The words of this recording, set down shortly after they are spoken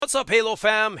What's up, Halo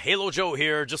fam? Halo Joe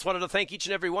here. Just wanted to thank each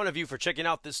and every one of you for checking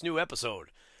out this new episode.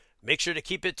 Make sure to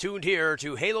keep it tuned here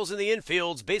to Halos in the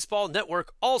Infield's Baseball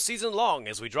Network all season long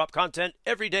as we drop content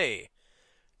every day.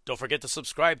 Don't forget to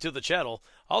subscribe to the channel.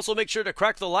 Also, make sure to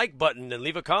crack the like button and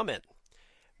leave a comment.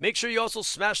 Make sure you also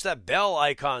smash that bell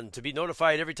icon to be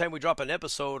notified every time we drop an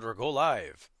episode or go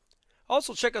live.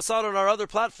 Also, check us out on our other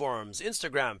platforms,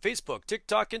 Instagram, Facebook,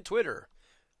 TikTok, and Twitter.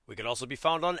 We can also be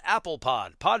found on Apple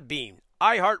Pod, Podbean,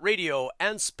 iHeartRadio,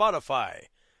 and Spotify.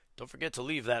 Don't forget to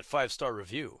leave that 5-star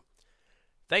review.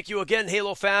 Thank you again,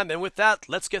 Halo fam, and with that,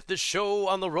 let's get this show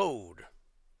on the road.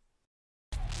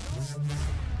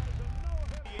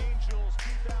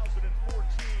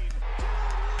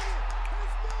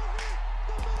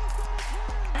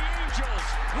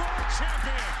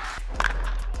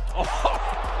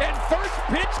 Oh, and first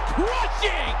pitch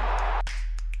crushing!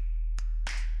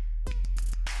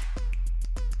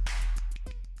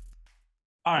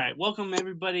 All right, welcome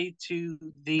everybody to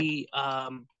the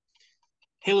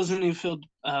Halos in the Infield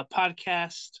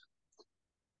podcast.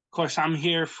 Of course, I'm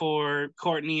here for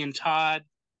Courtney and Todd,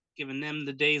 giving them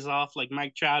the days off like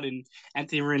Mike Trout and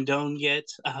Anthony Rendon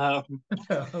get. Oh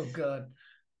God.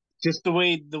 Just the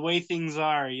way things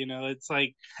are, you know, it's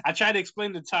like I try to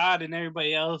explain to Todd and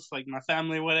everybody else, like my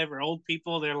family or whatever, old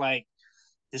people, they're like,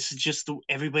 this is just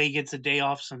everybody gets a day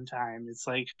off sometime. It's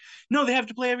like, no, they have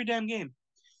to play every damn game.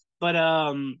 But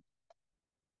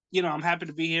you know, I'm happy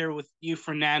to be here with you,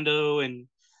 Fernando, and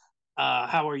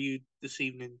how are you this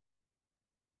evening?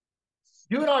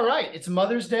 Doing all right. It's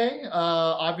Mother's Day.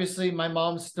 Obviously, my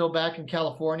mom's still back in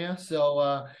California,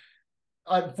 so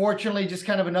unfortunately, just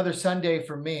kind of another Sunday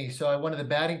for me. So I went to the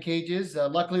batting cages.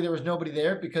 Luckily, there was nobody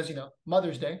there because, you know,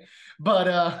 Mother's Day.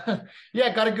 But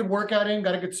yeah, got a good workout in,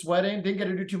 got a good sweat in. Didn't get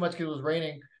to do too much because it was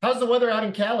raining. How's the weather out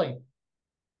in Cali?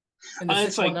 In the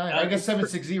 619, I guess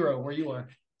 760 where you are.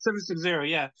 760,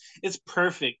 yeah. It's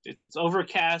perfect. It's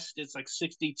overcast. It's like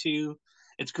 62.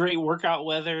 It's great workout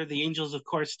weather. The Angels, of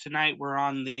course, tonight were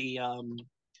on the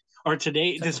or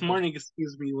today, this morning,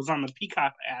 excuse me, was on the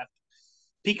Peacock app.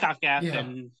 Yeah.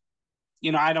 And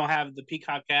you know, I don't have the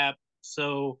Peacock app,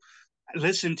 so I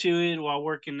listened to it while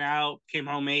working out, came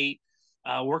home, ate,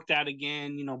 worked out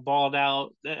again, you know, balled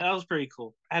out. That was pretty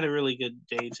cool. I had a really good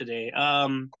day today.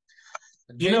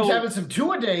 James having some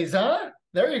two-a-days, huh?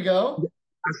 There you go.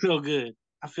 I feel good.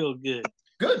 Good.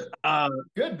 Good,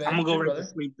 man. I'm gonna go right to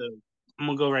sleep though. I'm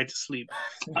gonna go right to sleep.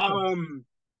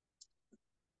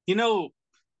 You know,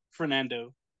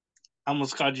 Fernando, I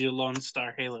almost called you a Lone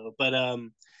Star Halo, but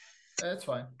that's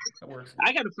fine. That works.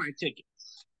 I gotta find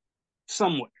tickets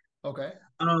somewhere. Okay.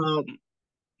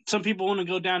 Some people want to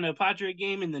go down to a Padre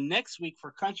game, and the next week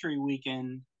for Country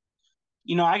Weekend,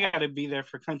 you know, I gotta be there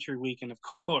for Country Weekend, of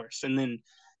course, and then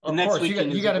the next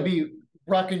weekend you gotta be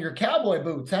rocking your cowboy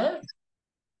boots, huh?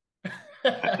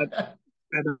 I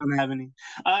don't have any.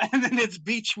 And then it's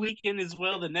Beach Weekend as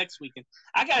well the next weekend.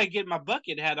 I gotta get my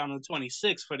bucket hat on the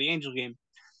 26th for the Angel game.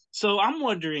 So I'm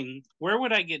wondering, where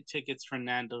would I get tickets,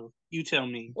 Fernando? You tell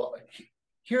me. Well,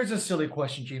 here's a silly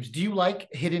question, James. Do you like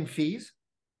hidden fees?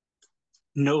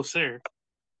 No, sir.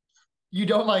 You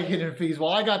don't like hidden fees. Well,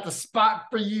 I got the spot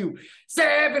for you.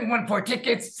 714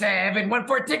 tickets,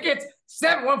 714 tickets,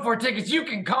 714 tickets. You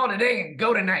can call today and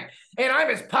go tonight. And I'm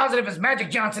as positive as Magic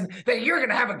Johnson that you're going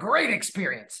to have a great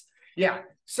experience. Yeah,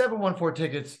 714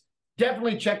 tickets.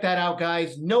 Definitely check that out,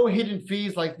 guys. No hidden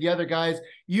fees like the other guys.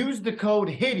 Use the code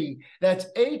HITI. That's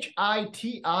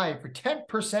HITI for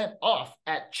 10% off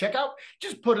at checkout.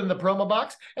 Just put in the promo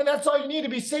box, and that's all you need to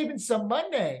be saving some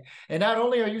money. And not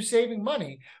only are you saving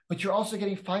money, but you're also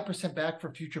getting 5% back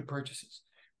for future purchases.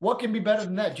 What can be better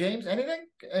than that, James? Anything?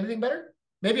 Anything better?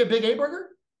 Maybe a Big A burger?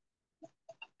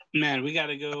 Man, we got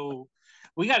to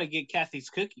get Kathy's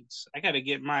cookies. I got to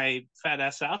get my fat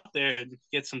ass out there and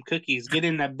get some cookies. Get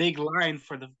in that big line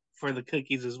for the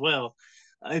cookies as well.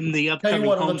 In the upcoming. Tell you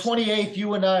what, on the 28th,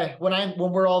 you and I,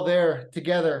 when we're all there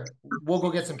together, we'll go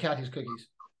get some Kathy's cookies.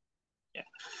 Yeah,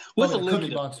 with a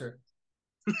Cookie Monster.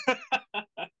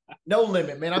 No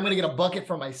limit, man. I'm gonna get a bucket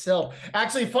for myself.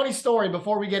 Actually, funny story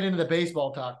before we get into the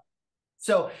baseball talk.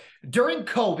 So during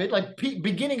COVID, like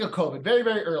beginning of COVID, very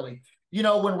very early. You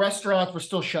know, when restaurants were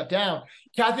still shut down,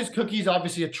 Kathy's Cookies,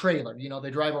 obviously a trailer, you know,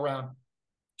 they drive around.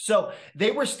 So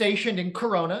they were stationed in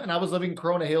Corona, and I was living in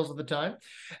Corona Hills at the time.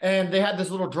 And they had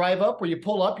this little drive up where you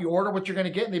pull up, you order what you're going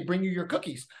to get, and they bring you your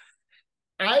cookies.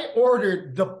 I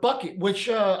ordered the bucket, which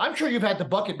I'm sure you've had the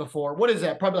bucket before. What is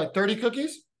that? Probably like 30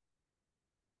 cookies?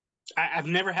 I've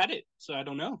never had it, so I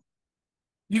don't know.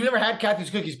 You've never had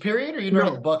Kathy's Cookies, period, or you've never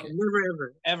had the bucket?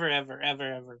 Never,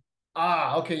 ever.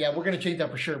 Ah, okay, yeah, we're gonna change that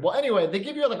for sure. Well, anyway, they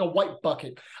give you like a white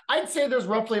bucket. I'd say there's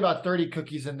roughly about 30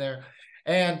 cookies in there,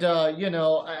 and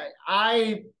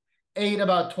I ate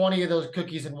about 20 of those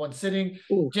cookies in one sitting.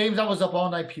 Ooh. James, I was up all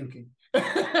night puking,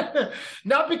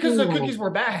 not because the Ooh. cookies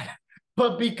were bad,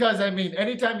 but because I mean,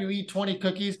 anytime you eat 20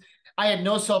 cookies, I had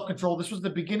no self control. This was the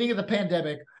beginning of the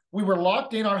pandemic. We were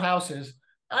locked in our houses.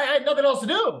 I had nothing else to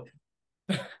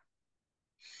do.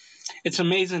 It's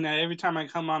amazing that every time I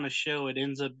come on a show, it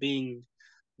ends up being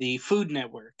the Food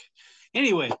Network.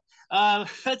 Anyway,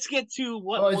 let's get to Oh,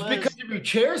 what it's because was. of your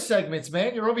chair segments,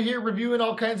 man. You're over here reviewing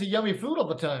all kinds of yummy food all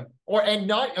the time, and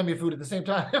not yummy food at the same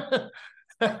time.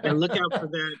 And look out for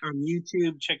that on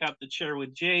YouTube. Check out the chair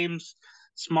with James.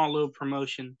 Small little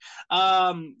promotion.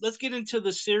 Let's get into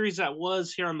the series that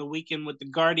was here on the weekend with the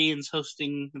Guardians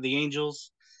hosting the Angels.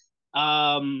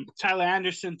 Tyler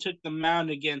Anderson took the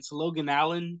mound against Logan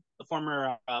Allen, the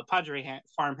former Padre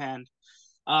farmhand.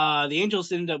 The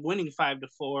Angels ended up winning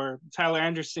 5-4. Tyler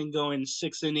Anderson going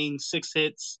 6 innings, 6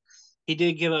 hits. He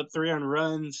did give up 3 earned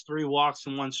runs, 3 walks,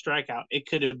 and 1 strikeout. It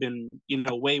could have been,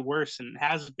 way worse, and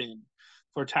has been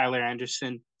for Tyler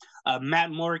Anderson.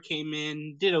 Matt Moore came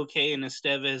in, did okay, and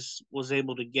Estevez was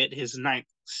able to get his 9th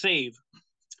save.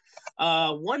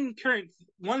 One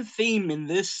theme in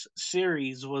this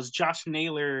series was Josh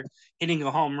Naylor hitting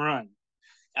a home run,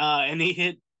 and he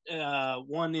hit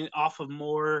one off of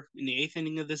Moore in the 8th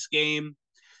inning of this game.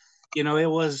 It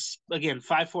was again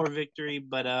 5-4 victory,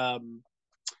 but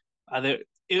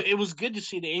it was good to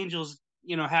see the Angels,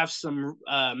 have some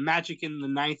magic in the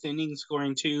 9th inning,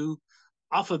 scoring 2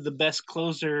 off of the best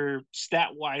closer stat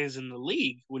wise in the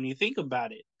league when you think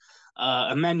about it.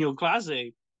 Emmanuel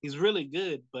Clase, he's really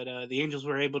good, but the Angels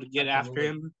were able to get after Absolutely.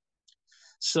 him.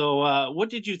 So, what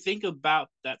did you think about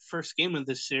that first game of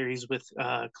this series with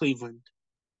Cleveland?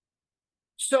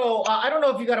 So I don't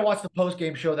know if you got to watch the post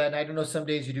game show that night. I don't know. Some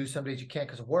days you do, some days you can't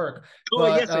because of work. Oh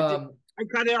But yes, I did. I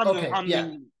caught it okay,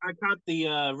 yeah. I caught the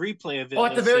replay of it. Oh,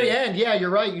 at the very end, yeah, you're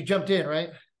right. You jumped in,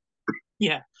 right?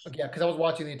 Yeah. Yeah, because I was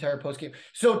watching the entire post game.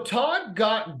 So Todd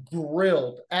got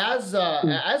grilled, as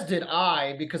did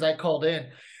I, because I called in,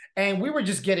 and we were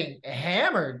just getting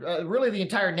hammered, really the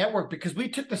entire network, because we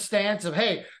took the stance of,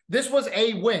 hey, this was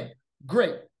a win,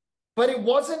 great, but it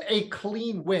wasn't a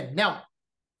clean win. Now,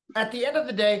 at the end of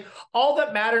the day, all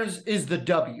that matters is the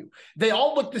W. They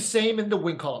all look the same in the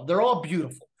win column. They're all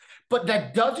beautiful, but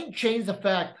that doesn't change the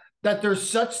fact that there's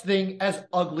such thing as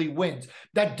ugly wins.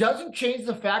 That doesn't change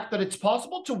the fact that it's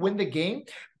possible to win the game,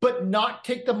 but not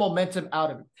take the momentum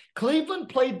out of it. Cleveland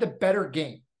played the better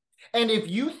game. And if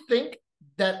you think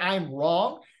that I'm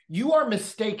wrong, you are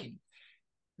mistaken.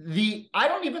 I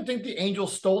don't even think the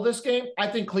Angels stole this game. I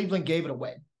think Cleveland gave it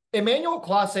away. Emmanuel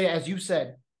Clase, as you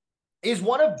said, is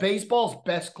one of baseball's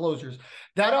best closers.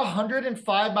 That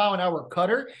 105-mile-an-hour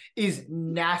cutter is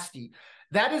nasty.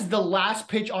 That is the last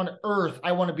pitch on earth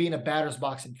I want to be in a batter's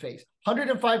box and face.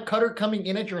 105 cutter coming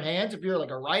in at your hands if you're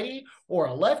like a righty or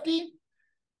a lefty.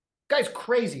 Guy's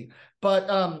crazy.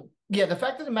 But yeah, the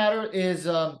fact of the matter is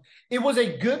it was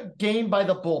a good game by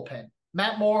the bullpen.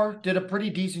 Matt Moore did a pretty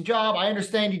decent job. I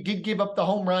understand he did give up the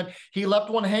home run. He left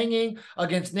one hanging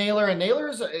against Naylor, and Naylor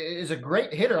is a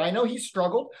great hitter. I know he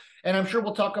struggled, and I'm sure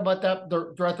we'll talk about that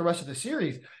throughout the rest of the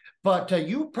series. But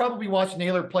you probably watched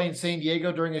Naylor play in San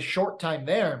Diego during his short time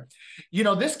there.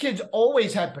 This kid's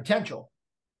always had potential.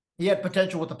 He had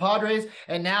potential with the Padres,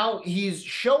 and now he's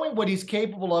showing what he's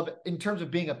capable of in terms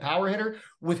of being a power hitter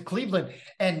with Cleveland.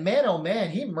 And man, oh man,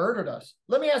 he murdered us.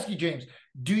 Let me ask you, James,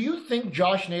 do you think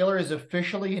Josh Naylor is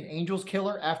officially an Angels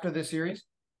killer after this series?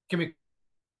 Can we?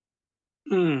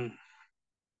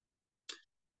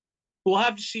 We'll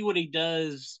have to see what he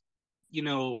does,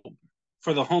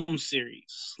 for the home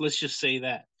series. Let's just say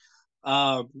that.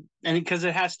 And because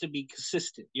it has to be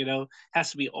consistent, it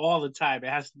has to be all the time. It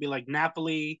has to be like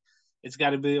Napoli. It's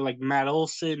got to be like Matt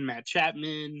Olson, Matt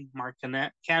Chapman, Mark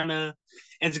Canna.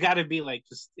 It's got to be like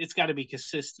it's got to be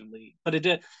consistently. But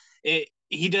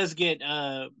he does get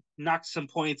knocked some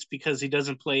points because he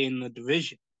doesn't play in the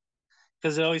division.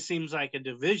 Because it always seems like a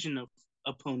division of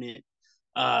opponent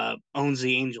owns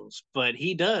the Angels, but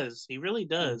he does. He really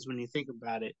does when you think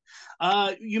about it.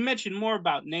 You mentioned more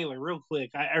about Naylor real quick.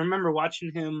 I remember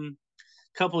watching him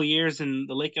a couple of years in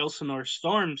the Lake Elsinore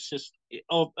Storm system,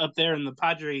 up there in the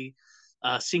Padre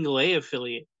single A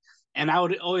affiliate. And I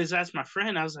would always ask my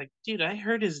friend, I was like, dude, I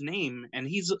heard his name, and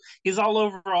he's all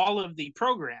over all of the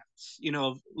programs,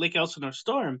 of Lake Elsinore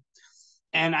Storm.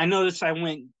 And I noticed I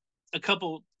went a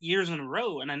couple years in a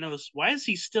row, and I noticed, why is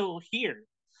he still here?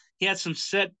 He had some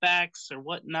setbacks or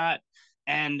whatnot,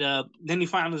 and then he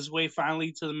found his way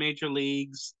finally to the major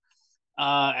leagues.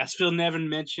 As Phil Nevin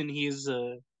mentioned, he is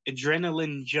a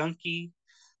adrenaline junkie.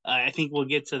 I think we'll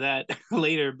get to that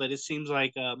later, but it seems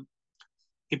like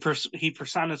he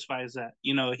personifies that.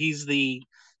 You know, he's the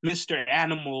Mr.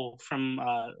 Animal from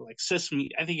like Sesame.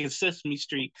 I think it's Sesame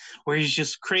Street, where he's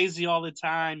just crazy all the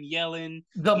time, yelling.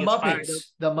 The He gets fired up.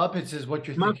 Muppets. The Muppets is what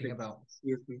you're thinking about.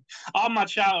 Excuse me. All my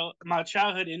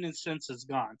childhood innocence is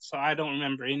gone, so I don't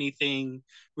remember anything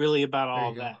really about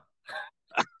all that.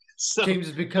 So James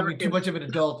is becoming too much of an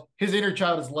adult. His inner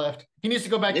child is left. He needs to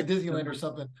go back to Disneyland or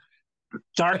something.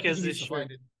 Dark as this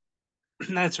shirt.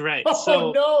 That's right. Oh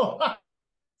so, no!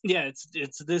 Yeah,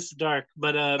 it's this dark.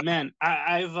 But man,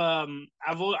 I'm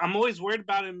always worried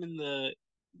about him in the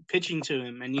pitching to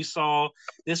him, and you saw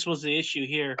this was the issue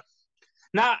here.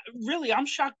 Now, really, I'm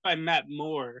shocked by Matt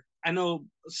Moore. I know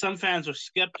some fans are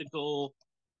skeptical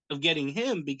of getting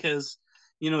him because,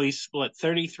 you know, he's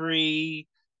 33.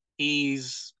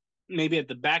 He's maybe at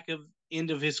the back of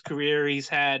end of his career. He's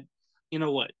had, you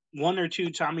know what, 1 or 2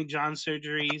 Tommy John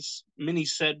surgeries, many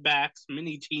setbacks,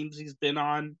 many teams he's been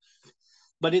on.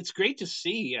 But it's great to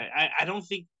see. I don't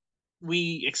think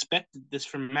we expected this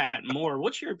from Matt Moore.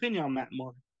 What's your opinion on Matt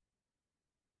Moore?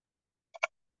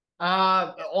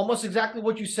 Almost exactly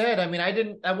what you said. I mean,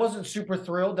 I wasn't super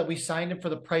thrilled that we signed him for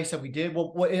the price that we did.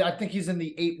 Well, I think he's in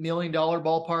the $8 million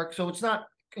ballpark, so it's not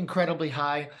incredibly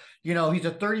high. You know, he's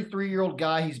a 33-year-old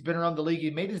guy. He's been around the league. He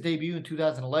made his debut in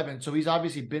 2011, so he's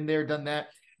obviously been there, done that.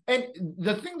 And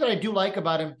the thing that I do like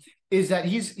about him is that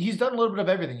he's done a little bit of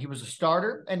everything. He was a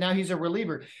starter, and now he's a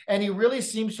reliever. And he really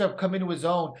seems to have come into his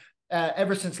own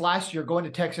ever since last year, going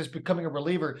to Texas, becoming a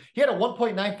reliever. He had a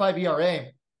 1.95 ERA.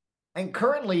 And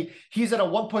currently, he's at a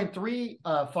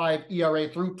 1.35 ERA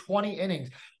through 20 innings.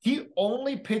 He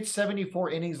only pitched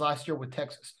 74 innings last year with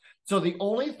Texas. So the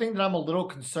only thing that I'm a little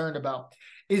concerned about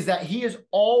is that he is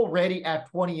already at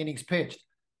 20 innings pitched.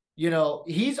 You know,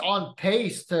 he's on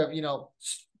pace to, you know,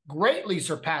 greatly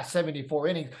surpass 74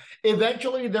 innings.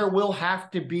 Eventually, there will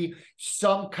have to be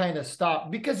some kind of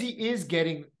stop because he is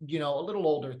getting, you know, a little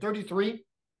older. 33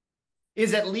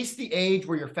 is at least the age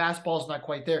where your fastball is not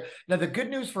quite there. Now, the good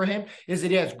news for him is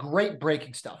that he has great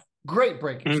breaking stuff.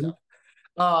 Stuff.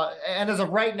 And as of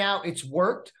right now, it's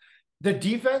worked. The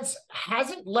defense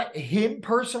hasn't let him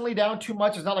personally down too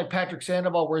much. It's not like Patrick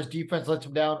Sandoval where his defense lets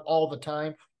him down all the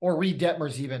time, or Reed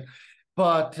Detmers even.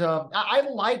 But I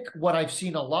like what I've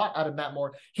seen a lot out of Matt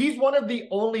Moore. He's one of the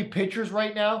only pitchers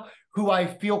right now who I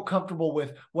feel comfortable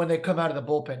with when they come out of the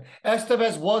bullpen.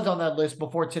 Estevez was on that list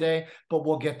before today, but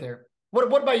we'll get there.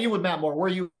 What about you with Matt Moore? Where are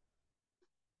you?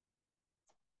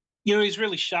 You know, he's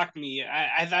really shocked me.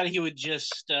 I thought he would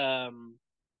just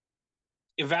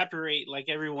evaporate like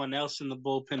everyone else in the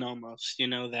bullpen almost, you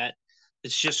know, that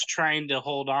it's just trying to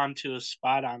hold on to a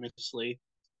spot, honestly.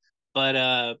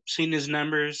 But seeing his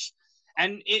numbers,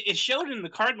 and it showed in the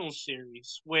Cardinals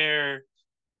series where,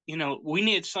 you know, we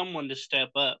needed someone to step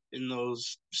up in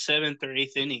those 7th or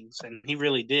 8th innings, and he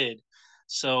really did.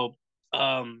 So,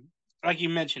 like you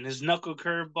mentioned, his knuckle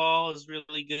curveball is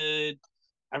really good.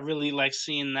 I really like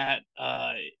seeing that.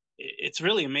 It's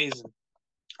really amazing.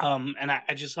 And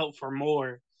I just hope for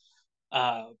more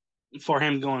for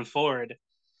him going forward.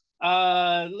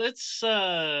 Let's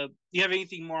you have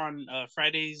anything more on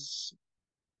Friday's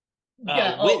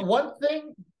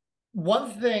win?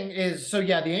 One thing is, so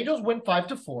yeah, the Angels win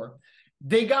 5-4.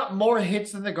 They got more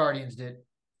hits than the Guardians did.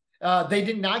 They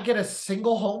did not get a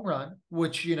single home run,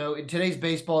 which, you know, in today's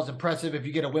baseball is impressive if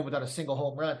you get a win without a single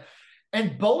home run.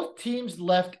 And both teams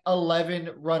left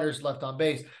 11 runners left on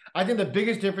base. I think the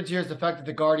biggest difference here is the fact that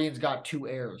the Guardians got 2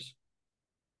 errors.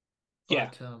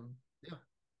 But, yeah.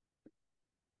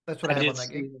 That's what I have on that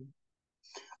game.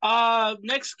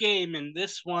 Next game, and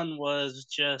this one was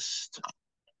just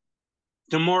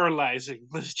demoralizing,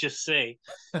 let's just say.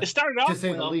 It started off to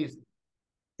say the least.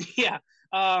 Yeah.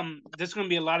 There's going to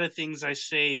be a lot of things I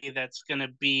say that's going to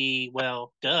be,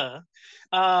 well, duh.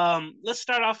 Let's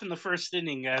start off in the first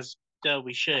inning, as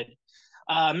we should.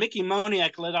 Mickey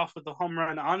Moniak led off with a home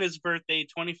run on his birthday,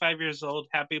 25 years old,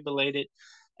 happy belated,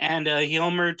 and he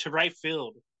homered to right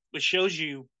field, which shows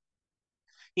you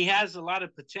he has a lot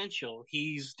of potential.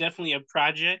 He's definitely a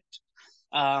project.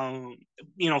 You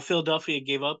know, Philadelphia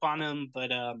gave up on him,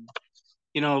 but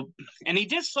you know, and he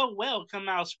did so well coming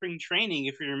out of spring training.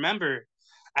 If you remember,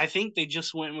 I think they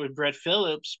just went with Brett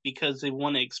Phillips because they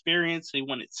wanted experience, they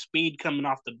wanted speed coming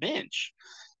off the bench,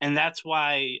 and that's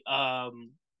why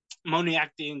Moniak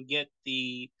didn't get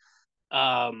the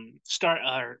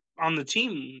start on the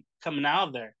team coming out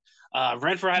of there.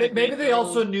 Renfroe had maybe they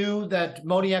also knew that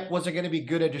Moniak wasn't going to be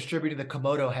good at distributing the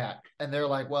Komodo hat, and they're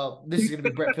like, "Well, this is going to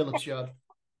be Brett Phillips' job."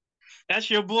 That's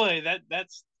your boy.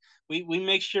 That's we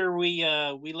make sure we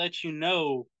let you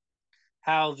know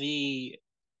how the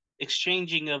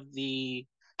exchanging of the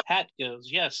hat goes.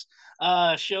 Yes.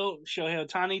 Shohei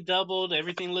Ohtani doubled.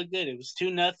 Everything looked good. It was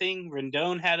 2-0.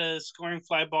 Rendon had a scoring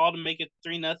fly ball to make it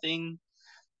 3-0.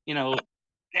 You know,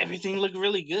 everything looked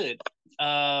really good.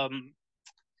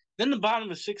 Then the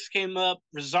bottom of six came up.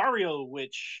 Rosario,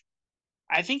 which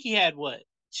I think he had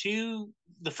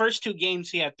the first two games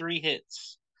he had 3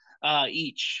 hits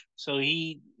each. So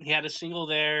he had a single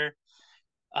there.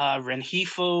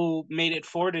 Rengifo made it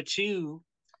 4-2.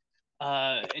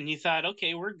 And you thought,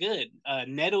 okay, we're good.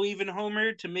 Neto even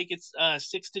homered to make it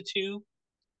 6-2.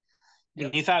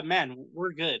 And you thought, man,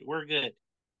 we're good. We're good.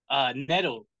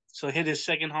 Neto hit his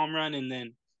second home run, and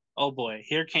then, oh boy,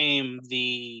 here came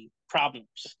the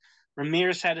problems.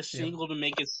 Ramirez had a single to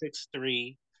make it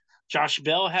 6-3. Josh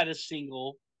Bell had a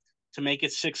single to make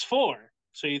it 6-4.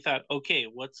 So you thought, okay,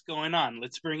 what's going on?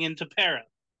 Let's bring in Tepera.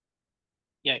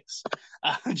 Yikes.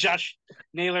 Josh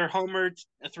Naylor homered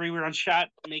a 3-run shot,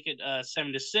 make it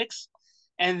 7-6.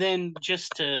 And then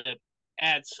just to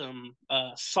add some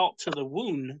salt to the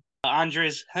wound,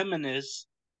 Andres Jimenez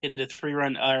hit a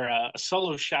 3-run or a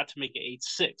solo shot to make it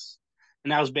 8-6.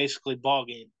 And that was basically ball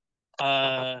game.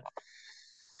 And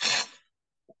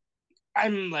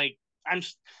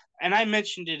I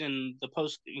mentioned it in the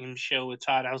post-game show with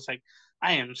Todd. I was like,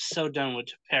 I am so done with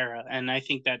Tepera. And I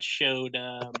think that showed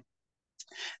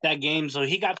that game. So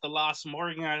he got the loss.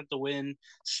 Morgan got the win.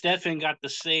 Stefan got the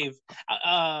save.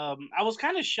 I was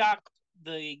kind of shocked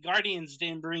the Guardians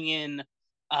didn't bring in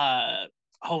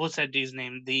what's that dude's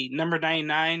name? The number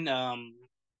 99,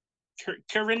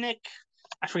 Kurinik.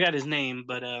 I forgot his name,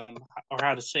 but or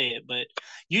how to say it. But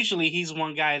usually he's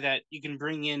one guy that you can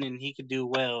bring in and he could do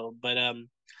well. But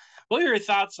what are your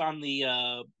thoughts on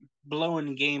the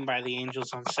blowing game by the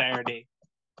Angels on Saturday?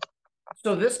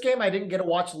 So this game I didn't get to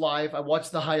watch live. I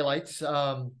watched the highlights.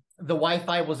 The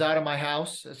Wi-Fi was out of my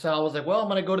house. So I was like, well, I'm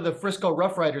going to go to the Frisco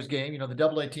Rough Riders game, the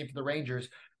AA team for the Rangers,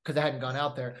 because I hadn't gone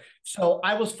out there. So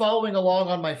I was following along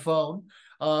on my phone.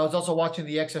 I was also watching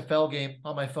the XFL game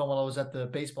on my phone while I was at the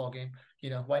baseball game.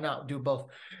 Why not do both?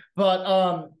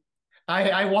 But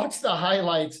I watched the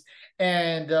highlights,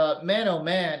 and man, oh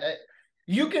man,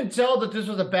 you can tell that this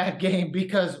was a bad game,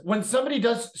 because when somebody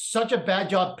does such a bad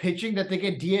job pitching that they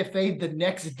get DFA'd the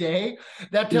next day,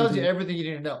 that tells you everything you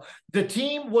need to know. The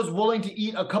team was willing to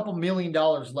eat a couple $1 million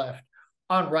left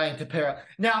on Ryan Tepera.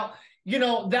 Now,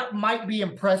 that might be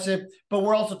impressive, but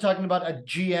we're also talking about a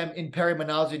GM in Perry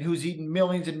Manassian who's eaten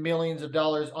millions and millions of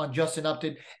dollars on Justin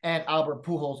Upton and Albert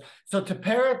Pujols. So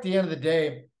Tepera, at the end of the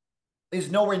day, is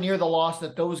nowhere near the loss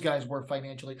that those guys were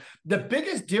financially. The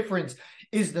biggest difference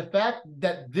is the fact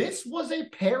that this was a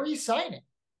Perry signing.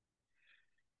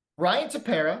 Ryan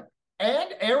Tepera and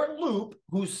Aaron Loop,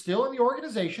 who's still in the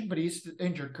organization, but he's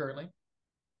injured currently,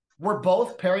 were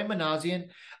both Perry Manassian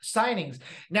signings.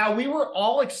 Now, we were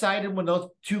all excited when those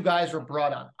two guys were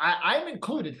brought on. I'm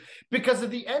included, because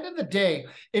at the end of the day,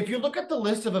 if you look at the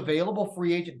list of available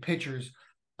free agent pitchers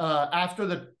after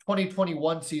the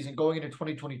 2021 season going into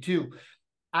 2022,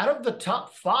 out of the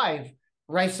top 5,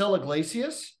 Raisel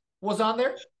Iglesias was on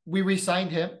there. We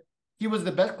re-signed him. He was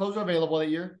the best closer available that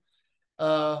year.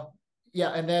 And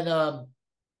then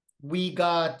we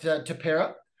got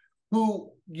Tepera,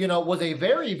 who, was a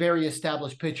very, very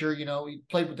established pitcher. He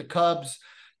played with the Cubs.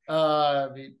 He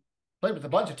played with a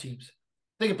bunch of teams.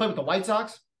 I think he played with the White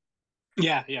Sox.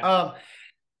 Yeah.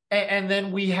 And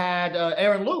then we had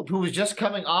Aaron Loop, who was just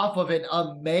coming off of an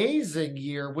amazing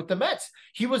year with the Mets.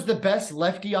 He was the best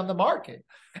lefty on the market.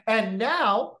 And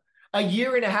now, a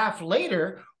year and a half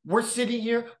later, we're sitting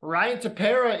here. Ryan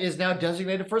Tepera is now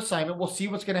designated for assignment. We'll see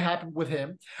what's going to happen with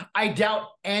him. I doubt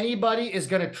anybody is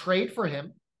going to trade for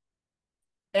him.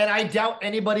 And I doubt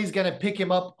anybody's going to pick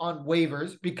him up on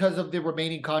waivers because of the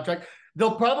remaining contract.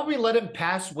 They'll probably let him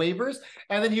pass waivers,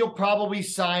 and then he'll probably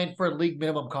sign for a league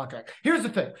minimum contract. Here's the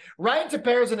thing. Ryan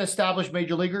Tepera is an established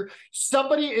major leaguer.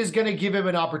 Somebody is going to give him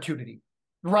an opportunity,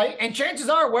 right? And chances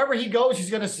are, wherever he goes, he's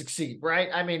going to succeed, right?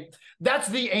 I mean, that's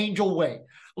the Angel way.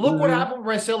 Look what happened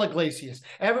with Raisel Iglesias.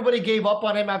 Everybody gave up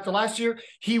on him after last year.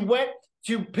 He went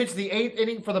to pitch the 8th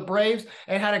inning for the Braves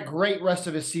and had a great rest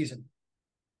of his season.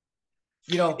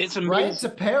 It's amazing. Ryan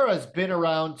Tepera has been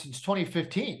around since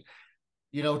 2015.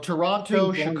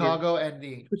 Toronto, Chicago, and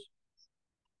the Angels.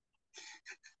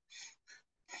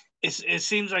 It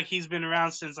seems like he's been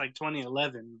around since like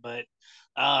 2011, but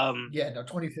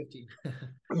 2015.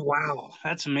 Wow,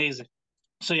 that's amazing.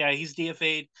 So yeah, he's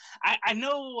DFA'd. I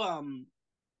know,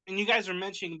 and you guys were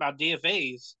mentioning about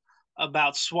DFAs,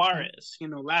 about Suarez.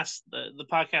 The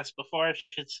podcast before, I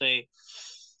should say.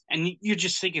 And you're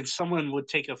just thinking someone would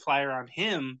take a flyer on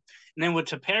him. And then with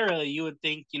Tepera, you would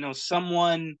think,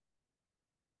 someone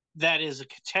that is a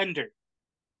contender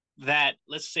that,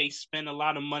 let's say, spend a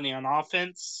lot of money on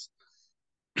offense,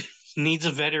 needs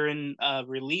a veteran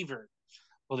reliever.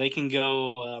 Well, they can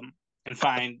go and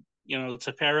find,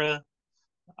 Tepera.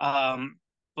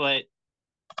 But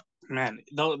man,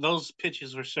 those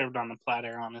pitches were served on the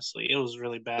platter. Honestly, it was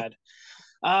really bad.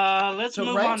 Let's So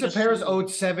move Ryan on to Tepera's owed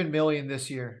 $7 million this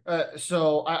year.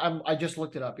 So I just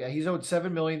looked it up. Yeah, he's owed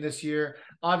 $7 million this year.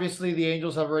 Obviously, the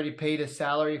Angels have already paid his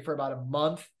salary for about a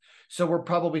month. So we're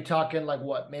probably talking like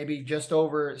what, maybe just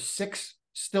over 6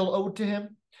 still owed to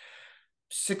him.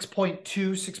 6.2,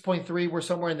 6.3. We're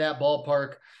somewhere in that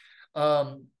ballpark.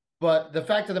 But the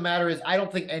fact of the matter is, I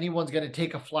don't think anyone's going to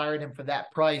take a flyer on him for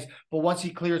that price. But once he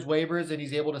clears waivers and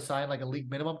he's able to sign like a league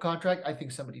minimum contract, I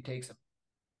think somebody takes him.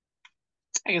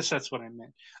 I guess that's what I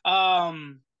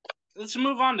meant. Let's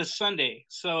move on to Sunday.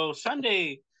 So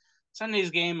Sunday's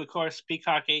game, of course,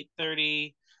 Peacock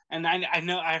 8:30. And I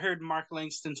know I heard Mark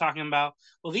Langston talking about,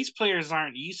 well, these players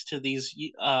aren't used to these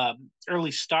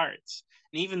early starts.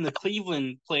 And even the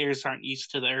Cleveland players aren't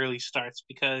used to the early starts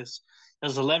because it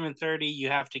was 11:30. You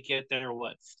have to get there,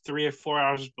 3 or 4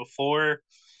 hours before.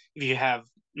 If you have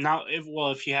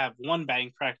one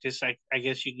batting practice, I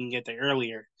guess you can get there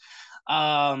earlier.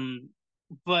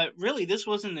 But really, this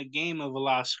wasn't a game of a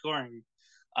lot of scoring.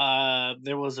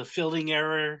 There was a fielding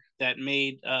error that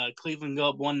made Cleveland go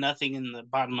up 1-0 in the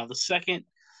bottom of the second.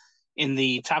 In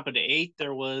the top of the eighth,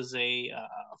 there was a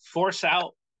force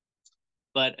out,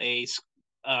 but a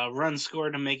run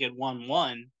scored to make it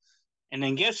 1-1. And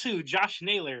then guess who? Josh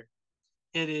Naylor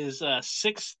hit his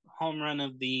sixth home run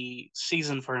of the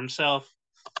season for himself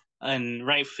in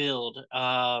right field.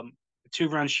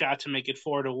 2-run shot to make it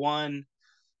 4-1.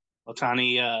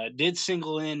 Ohtani did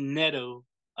single in Neto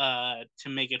to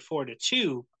make it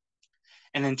 4-2.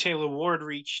 And then Taylor Ward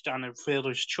reached on a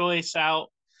fielder's choice out.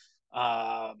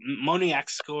 Moniak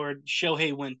scored.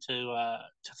 Shohei went to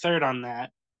third on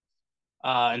that.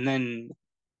 And then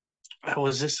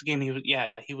was this game?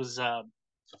 He was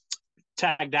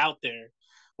tagged out there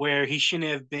where he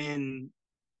shouldn't have been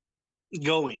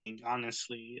going,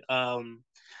 honestly.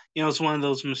 It's one of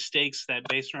those mistakes that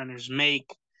base runners make.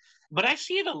 But I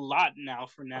see it a lot now,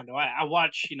 Fernando. I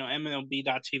watch,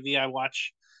 MLB.TV. I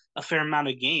watch a fair amount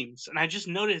of games. And I just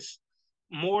noticed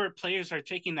more players are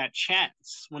taking that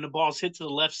chance when the ball's hit to the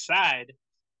left side.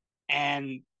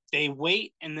 And they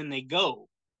wait and then they go.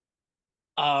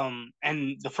 And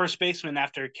the first baseman,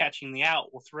 after catching the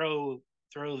out, will throw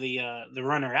the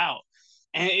runner out.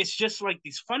 And it's just like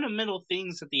these fundamental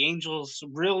things that the Angels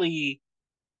really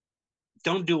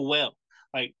don't do well.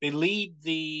 Like, they lead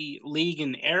the league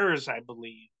in errors, I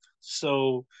believe.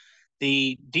 So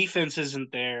the defense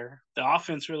isn't there. The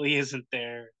offense really isn't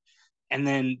there. And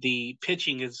then the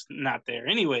pitching is not there.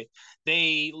 Anyway,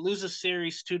 they lose a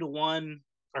series 2-1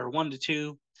 or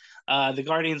 1-2. The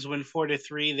Guardians win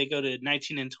 4-3. They go to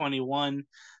 19-21.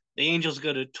 The Angels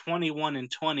go to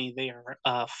 21-20. They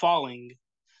are falling.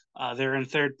 They're in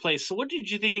third place. So what did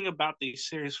you think about the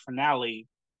series finale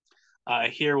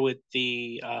here with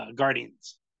the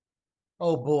Guardians?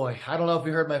 Oh boy, I don't know if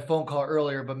you heard my phone call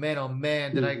earlier, but man, oh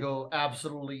man, did I go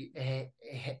absolutely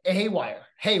haywire.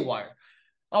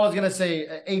 I was gonna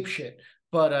say ape shit,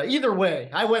 but either way,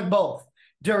 I went both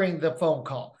during the phone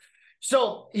call.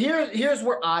 So here's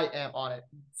where I am on it.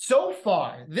 So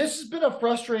far, this has been a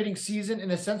frustrating season in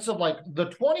a sense of like the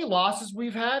 20 losses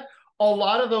we've had, a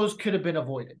lot of those could have been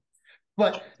avoided.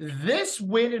 But this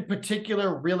win in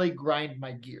particular really grind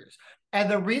my gears. And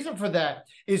the reason for that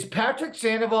is Patrick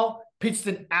Sandoval pitched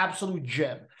an absolute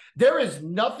gem. There is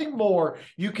nothing more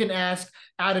you can ask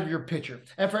out of your pitcher.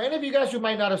 And for any of you guys who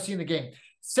might not have seen the game,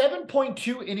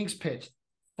 7.2 innings pitched,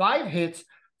 5 hits,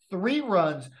 3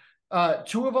 runs,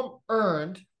 2 of them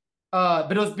earned,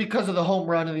 but it was because of the home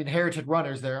run and the inherited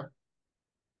runners there.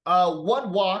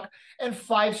 1 walk and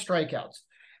 5 strikeouts.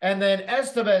 And then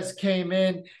Estevez came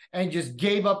in and just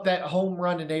gave up that home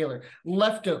run to Naylor.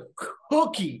 Left a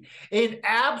cookie, an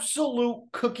absolute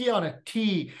cookie on a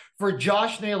tee for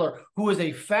Josh Naylor, who is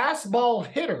a fastball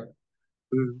hitter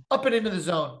up and into the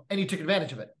zone, and he took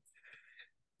advantage of it.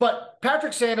 But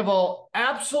Patrick Sandoval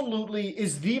absolutely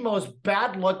is the most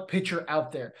bad luck pitcher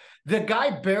out there. The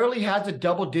guy barely has a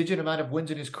double-digit amount of wins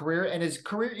in his career, and his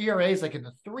career ERA is like in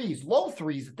the 3s, low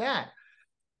 3s at that.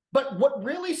 But what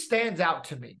really stands out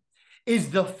to me is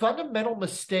the fundamental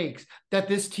mistakes that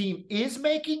this team is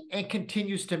making and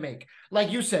continues to make.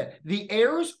 Like you said, the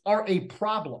errors are a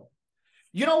problem.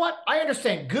 You know what? I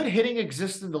understand good hitting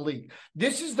exists in the league.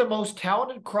 This is the most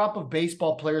talented crop of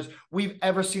baseball players we've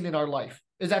ever seen in our life.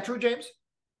 Is that true, James?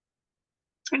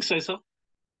 I'd say so.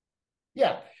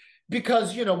 Yeah,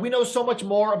 because we know so much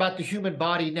more about the human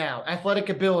body now, athletic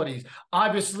abilities.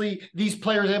 Obviously, these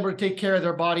players are able to take care of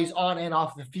their bodies on and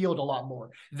off the field a lot more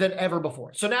than ever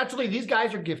before. So naturally, these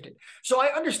guys are gifted. So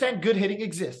I understand good hitting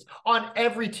exists on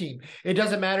every team. It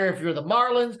doesn't matter if you're the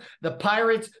Marlins, the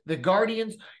Pirates, the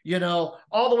Guardians,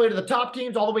 all the way to the top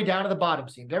teams, all the way down to the bottom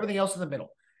teams, everything else in the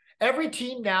middle. Every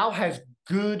team now has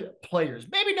good players.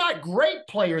 Maybe not great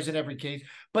players in every case,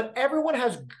 but everyone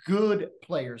has good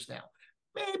players now.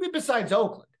 Maybe besides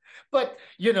Oakland. But,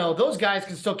 those guys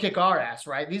can still kick our ass,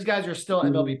 right? These guys are still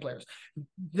MLB players.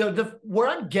 Where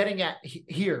I'm getting at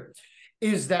here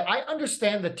is that I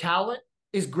understand the talent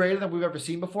is greater than we've ever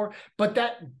seen before, but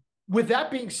with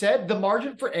that being said, the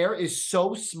margin for error is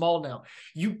so small now.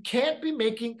 You can't be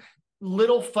making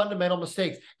little fundamental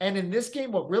mistakes. And in this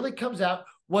game, what really comes out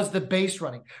was the base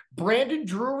running. Brandon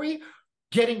Drury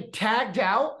getting tagged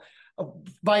out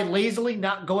by lazily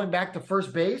not going back to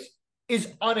first base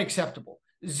is unacceptable.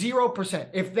 0%.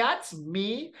 If that's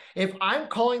me, if I'm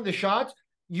calling the shots,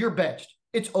 you're benched.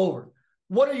 It's over.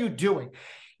 What are you doing?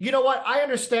 You know what? I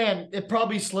understand it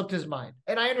probably slipped his mind,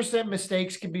 and I understand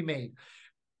mistakes can be made.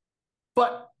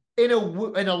 But in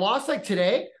a loss like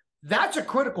today, that's a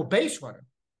critical base runner.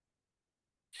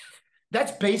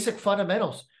 That's basic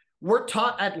fundamentals. We're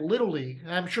taught at Little League,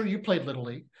 and I'm sure you played Little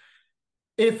League.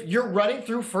 If you're running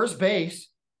through first base,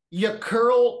 you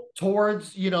curl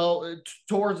towards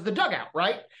the dugout,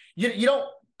 right? You don't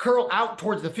curl out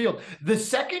towards the field. The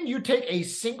second you take a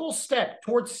single step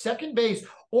towards second base,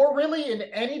 or really in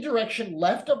any direction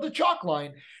left of the chalk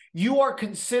line, you are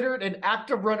considered an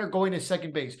active runner going to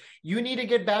second base. You need to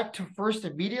get back to first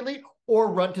immediately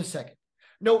or run to second.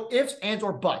 No ifs, ands,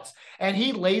 or buts. And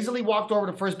he lazily walked over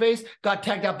to first base, got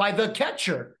tagged out by the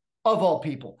catcher of all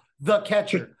people. The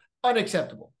catcher.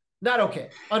 Unacceptable. Not okay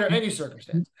under any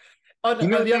circumstance. The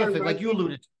other thing, like you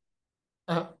alluded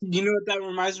to. You know what that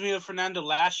reminds me of, Fernando?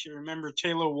 Last year, remember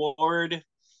Taylor Ward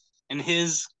and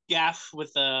his gaffe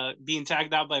with being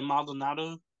tagged out by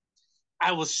Maldonado?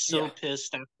 I was so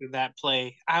pissed after that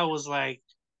play. I was like,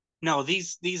 no,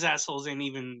 these assholes ain't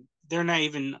even. They're not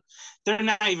even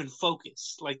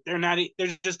focused. Like they're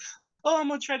just, I'm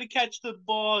gonna try to catch the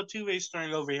ball, two-way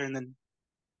starting over here, and then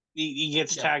he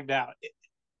gets tagged out.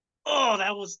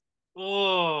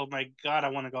 Oh my God, I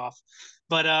want to go off.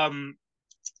 But and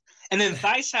then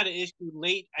Theis had an issue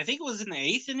late. I think it was in the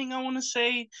 8th inning, I want to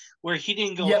say, where he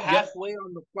didn't go halfway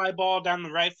on the fly ball down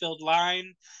the right field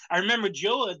line. I remember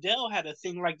Joe Adele had a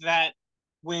thing like that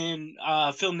when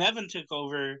Phil Nevin took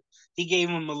over. He gave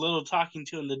him a little talking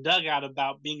to in the dugout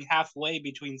about being halfway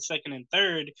between second and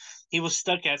third. He was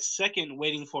stuck at second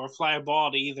waiting for a fly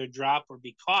ball to either drop or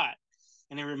be caught.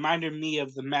 And it reminded me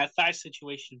of the Matt Theis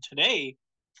situation today,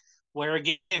 where,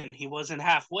 again, he wasn't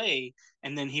halfway,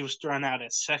 and then he was thrown out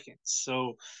at second.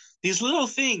 So these little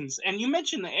things, and you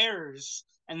mentioned the errors,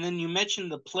 and then you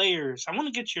mentioned the players. I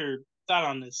want to get your thought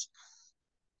on this.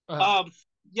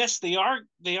 Yes, they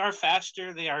are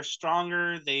faster, they are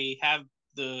stronger, they have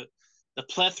the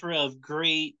plethora of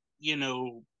great,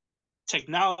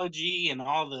 technology and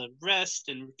all the rest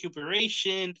and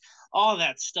recuperation, all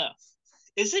that stuff.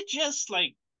 Is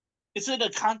it a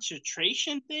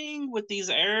concentration thing with these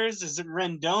errors? Is it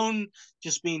Rendon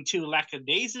just being too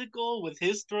lackadaisical with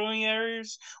his throwing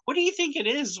errors? What do you think it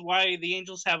is why the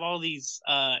Angels have all these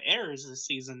errors this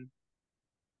season?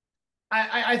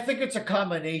 I think it's a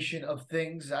combination of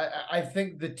things. I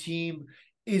think the team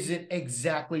isn't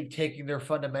exactly taking their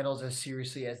fundamentals as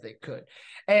seriously as they could.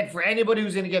 And for anybody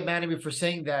who's going to get mad at me for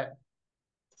saying that,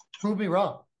 prove me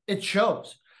wrong. It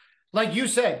shows. Like you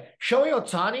said, Shohei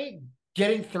Ohtani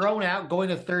getting thrown out, going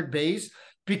to third base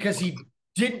because he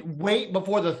didn't wait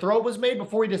before the throw was made,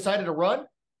 before he decided to run.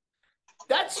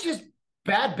 That's just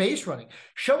bad base running.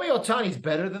 Shohei Ohtani's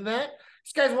better than that.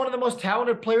 This guy's one of the most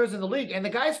talented players in the league, and the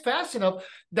guy's fast enough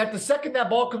that the second that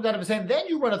ball comes out of his hand, then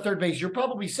you run a third base, you're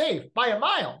probably safe by a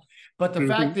mile. But the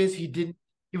fact is he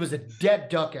was a dead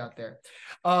duck out there.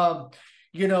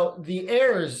 The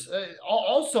errors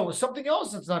also something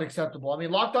else that's not acceptable. I mean,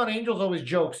 Locked On Angels always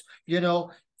jokes,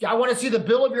 I want to see the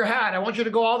bill of your hat. I want you to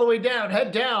go all the way down,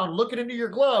 head down, look it into your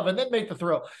glove, and then make the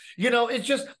throw. It's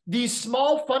just these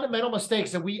small fundamental mistakes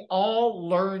that we all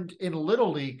learned in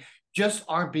Little League just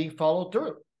aren't being followed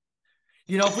through.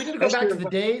 If we didn't go back to the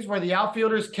days where the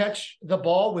outfielders catch the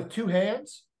ball with two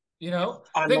hands, then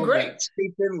great. That.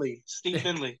 Steve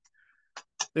Finley.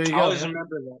 There you go. I always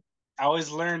remember that. I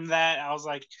always learned that. I was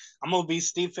like, I'm going to be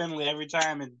Steve Finley every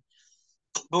time. And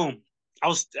boom, I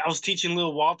was teaching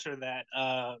little Walter that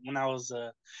when I was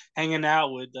hanging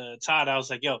out with Todd. I was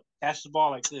like, "Yo, catch the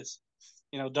ball like this,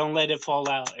 don't let it fall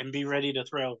out, and be ready to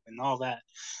throw and all that."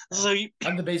 So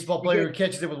I'm the baseball player who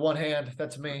catches it with one hand.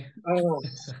 That's me. Oh.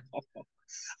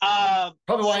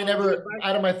 Probably why I so never,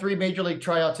 out of my 3 major league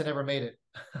tryouts, I never made it.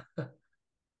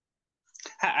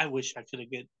 I wish I could have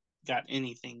got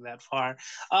anything that far.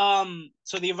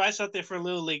 So the advice out there for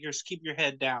little leaguers: keep your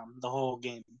head down the whole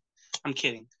game. I'm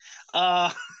kidding.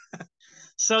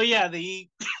 So yeah, the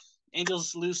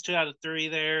Angels lose 2 out of 3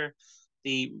 there.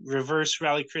 The reverse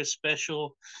Rally Chris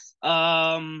special.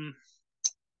 The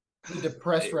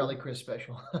depressed Rally Chris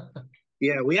special.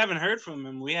 Yeah, we haven't heard from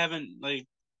him. We haven't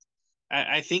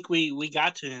I think we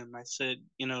got to him. I said,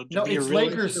 to No, be it's a realist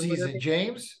Lakers or season, whatever.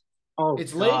 James. Oh,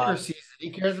 It's God. Lakers season.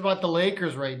 He cares about the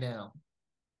Lakers right now.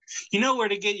 You know where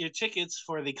to get your tickets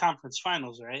for the conference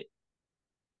finals, right?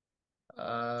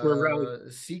 We're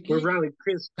SeatGeek. Rally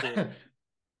Chris.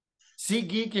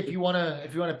 SeatGeek, if you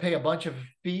wanna pay a bunch of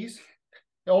fees,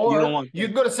 You don't or want you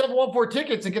can go to 714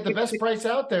 Tickets and get the best price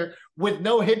out there with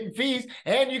no hidden fees,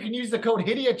 and you can use the code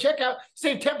HIDDY at checkout,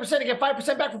 save 10% and get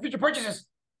 5% back for future purchases.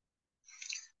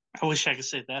 I wish I could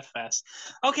say it that fast.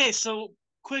 Okay, so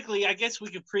quickly, I guess we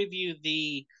could preview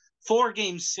the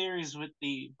 4-game series with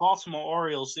the Baltimore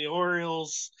Orioles. The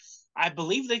Orioles, I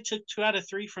believe they took 2 out of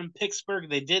 3 from Pittsburgh.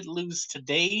 They did lose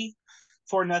today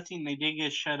 4-0. They did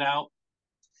get shut out.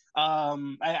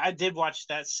 I did watch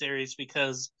that series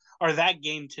or that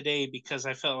game today, because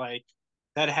I felt like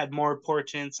that had more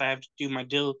importance. I have to do my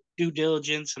due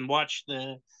diligence and watch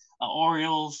the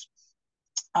Orioles.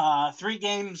 3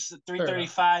 games,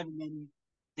 3:35, and then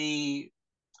the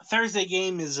Thursday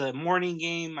game is a morning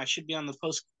game. I should be on the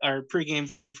post or pregame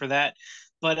for that.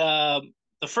 But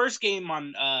the first game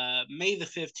on May the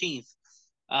 15th.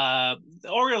 The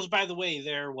Orioles, by the way,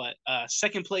 they're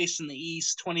second place in the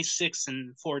East,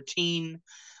 26-14.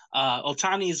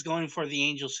 Ohtani is going for the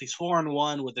Angels. He's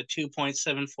 4-1 with a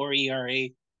 2.74 ERA.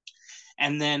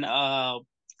 And then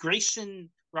Grayson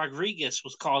Rodriguez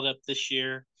was called up this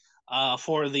year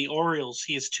for the Orioles.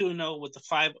 He is 2-0 with a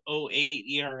 5.08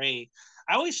 ERA.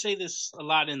 I always say this a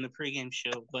lot in the pregame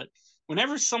show, but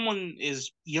whenever someone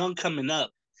is young coming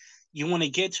up, you want to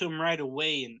get to him right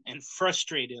away and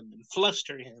frustrate him and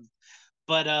fluster him.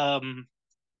 But,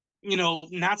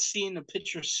 not seeing the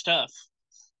pitcher stuff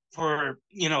for,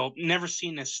 never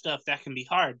seeing his stuff, that can be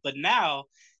hard. But now,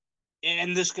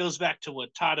 and this goes back to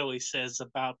what Todd always says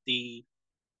about the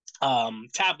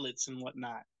tablets and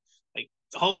whatnot. Like,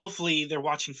 hopefully they're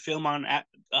watching film on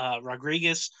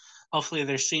Rodriguez. Hopefully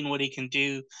they're seeing what he can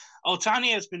do.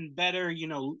 Ohtani has been better,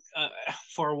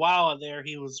 for a while there.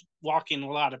 He was walking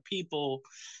a lot of people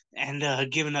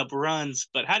and giving up runs.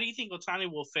 But how do you think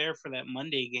Ohtani will fare for that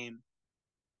Monday game?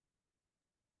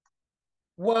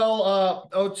 Well,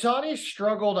 Ohtani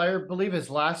struggled, I believe, his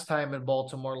last time in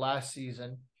Baltimore last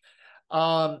season.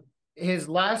 His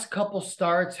last couple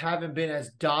starts haven't been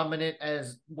as dominant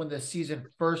as when the season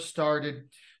first started.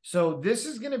 So this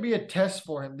is going to be a test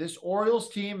for him. This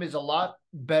Orioles team is a lot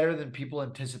better than people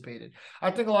anticipated. I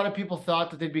think a lot of people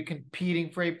thought that they'd be competing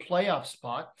for a playoff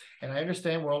spot. And I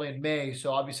understand we're only in May,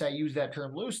 so obviously I use that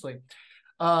term loosely.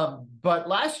 But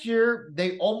last year,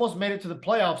 they almost made it to the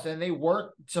playoffs, and they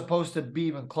weren't supposed to be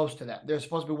even close to that. They're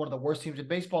supposed to be one of the worst teams in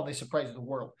baseball, and they surprised the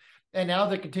world. And now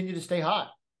they continue to stay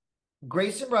hot.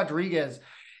 Grayson Rodriguez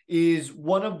is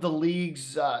one of the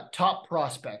league's top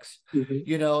prospects.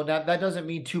 Mm-hmm. Now that doesn't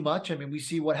mean too much. I mean, we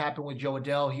see what happened with Joe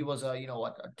Adell. He was a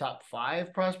top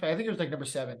 5 prospect. I think it was like number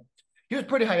 7. He was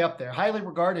pretty high up there, highly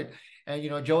regarded. And,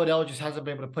 Joe Adell just hasn't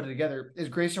been able to put it together. Is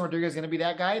Grayson Rodriguez going to be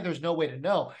that guy? There's no way to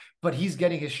know, but he's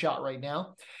getting his shot right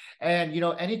now. And,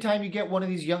 anytime you get one of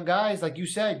these young guys, like you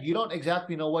said, you don't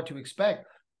exactly know what to expect.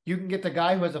 You can get the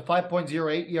guy who has a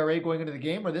 5.08 ERA going into the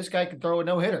game, or this guy can throw a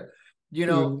no-hitter.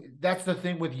 That's the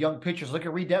thing with young pitchers. Look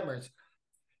at Reed Detmers.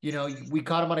 We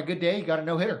caught him on a good day. He got a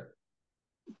no-hitter.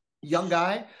 Young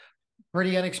guy,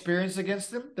 pretty inexperienced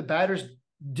against him. The batters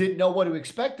didn't know what to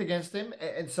expect against him.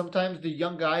 And sometimes the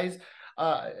young guys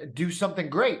do something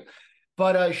great.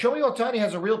 But Shohei Ohtani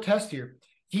has a real test here.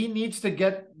 He needs to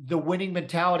get the winning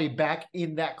mentality back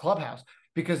in that clubhouse,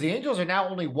 because the Angels are now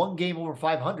only 1 game over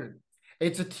 500.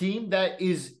 It's a team that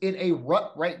is in a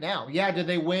rut right now. Yeah, did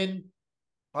they win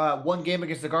 1 game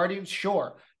against the Guardians?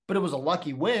 Sure. But it was a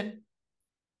lucky win.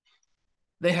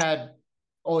 They had,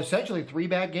 essentially 3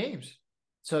 bad games.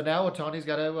 So now Ohtani's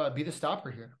got to be the stopper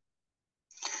here.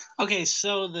 Okay,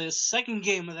 so the second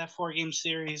game of that 4-game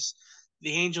series,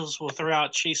 the Angels will throw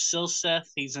out Chase Silseth.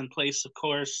 He's in place, of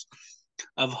course,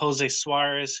 of Jose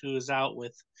Suarez, who is out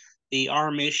with the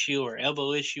arm issue or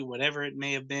elbow issue, whatever it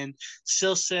may have been.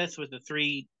 Silseth with a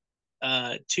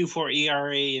 3.24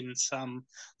 ERA and some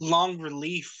long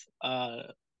relief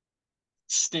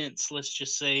stints, let's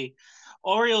just say.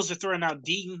 Orioles are throwing out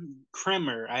Dean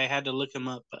Kremer. I had to look him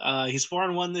up. He's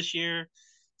 4-1 this year,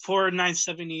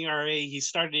 4.97 ERA. He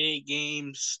started 8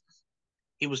 games.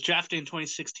 He was drafted in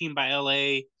 2016 by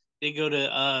LA. They go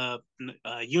to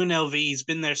UNLV. He's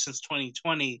been there since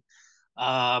 2020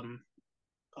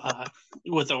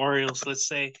 with the Orioles, let's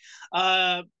say.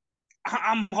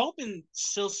 I'm hoping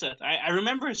Silseth. I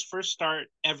remember his first start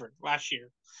ever last year.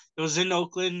 It was in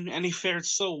Oakland, and he fared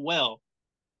so well.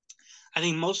 I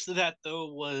think most of that,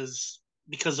 though, was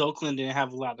because Oakland didn't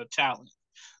have a lot of talent.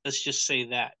 Let's just say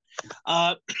that.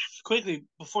 Quickly,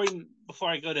 before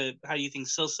I go to how you think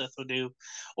Silseth will do,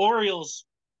 Orioles,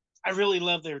 I really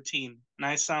love their team. And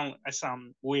I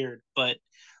sound weird, but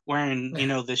wearing,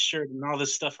 this shirt and all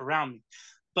this stuff around me.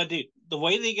 But, dude, the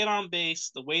way they get on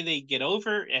base, the way they get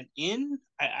over and in,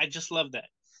 I just love that.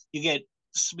 You get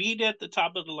speed at the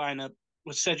top of the lineup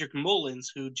with Cedric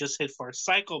Mullins, who just hit for a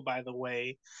cycle, by the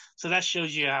way. So that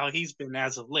shows you how he's been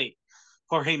as of late.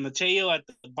 Jorge Mateo at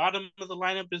the bottom of the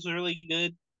lineup is really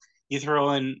good. You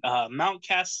throw in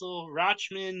Mountcastle,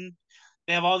 Rochman.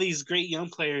 They have all these great young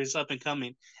players up and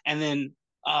coming. And then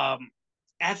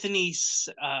Anthony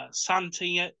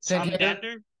Santander.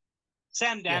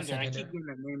 Yeah, I keep getting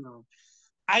that name wrong.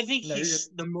 I think he's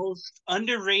the most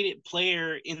underrated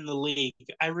player in the league.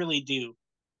 I really do.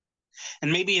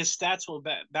 And maybe his stats will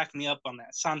back me up on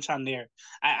that. Santander.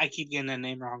 I keep getting that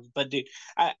name wrong. But, dude,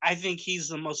 I think he's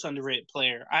the most underrated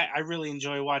player. I really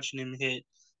enjoy watching him hit,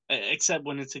 except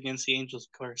when it's against the Angels,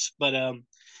 of course. But I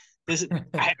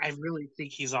really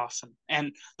think he's awesome.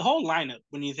 And the whole lineup,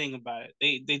 when you think about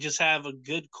it, they just have a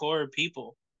good core of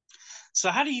people. So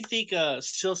how do you think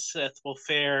Silseth will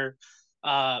fare?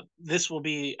 This will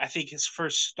be, I think, his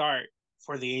first start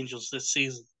for the Angels this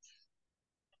season.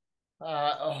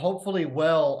 Hopefully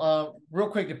well. Real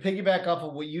quick, to piggyback off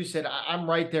of what you said, I'm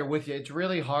right there with you. It's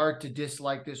really hard to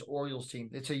dislike this Orioles team.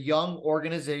 It's a young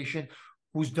organization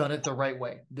who's done it the right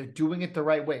way. They're doing it the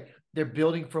right way. They're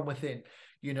building from within.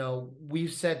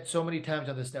 We've said so many times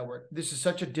on this network, this is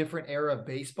such a different era of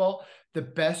baseball. The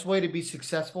best way to be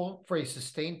successful for a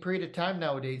sustained period of time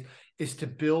nowadays is to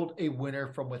build a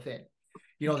winner from within.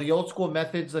 The old school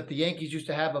methods that the Yankees used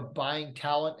to have of buying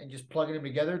talent and just plugging them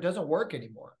together doesn't work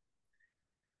anymore.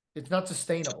 It's not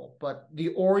sustainable, but the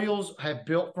Orioles have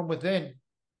built from within.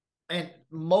 And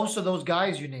most of those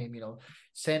guys you name,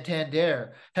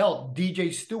 Santander, hell,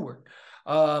 DJ Stewart,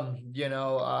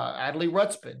 Adley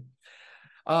Rutschman,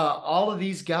 all of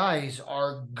these guys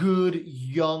are good,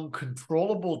 young,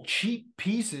 controllable, cheap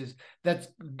pieces that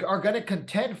are going to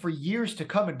contend for years to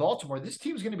come in Baltimore. This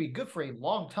team's going to be good for a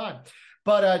long time.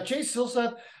 But Chase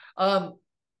Silseth,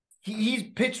 he's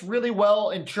pitched really well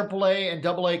in AAA and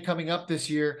AA coming up this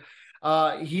year.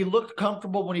 He looked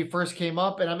comfortable when he first came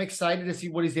up, and I'm excited to see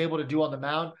what he's able to do on the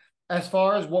mound. As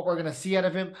far as what we're going to see out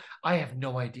of him, I have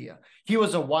no idea. He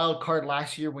was a wild card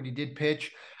last year when he did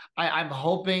pitch. I'm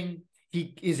hoping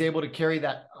he is able to carry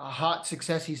that hot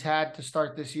success he's had to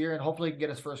start this year, and hopefully he can get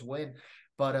his first win.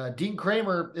 But Dean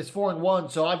Kremer is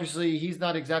 4-1, so obviously he's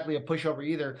not exactly a pushover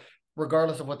either,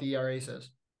 regardless of what the ERA says.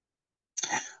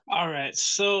 All right,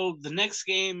 so the next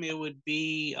game, it would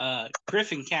be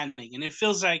Griffin Canning. And it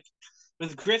feels like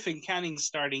with Griffin Canning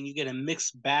starting, you get a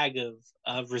mixed bag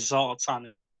of results,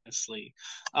 honestly.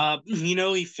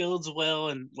 He fields well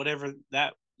and whatever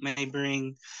that may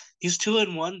bring. He's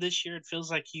 2-1 this year. It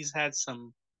feels like he's had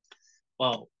some,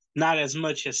 well, not as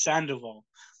much as Sandoval,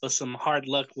 but some hard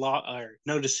luck or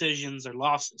no decisions or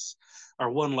losses,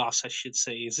 or one loss, I should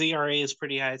say. His ERA is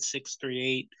pretty high at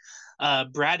 6.38.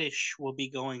 Bradish will be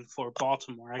going for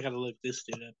Baltimore. I got to look this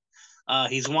dude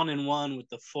up. He's 1-1 with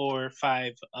the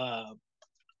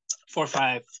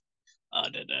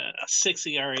 6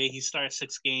 ERA. He started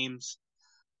 6 games.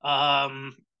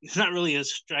 He's not really a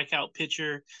strikeout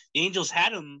pitcher. The Angels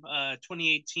had him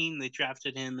 2018. They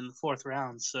drafted him in the 4th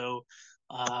round. So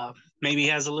maybe he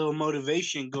has a little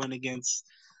motivation going against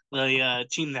the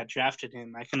team that drafted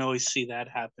him. I can always see that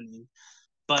happening.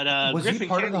 But was Griffin he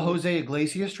part Canning, of the Jose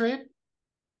Iglesias trade?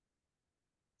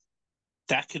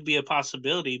 That could be a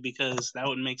possibility because that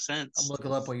would make sense. I'm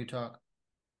looking up while you talk.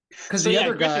 Because the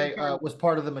other guy was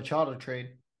part of the Machado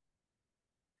trade.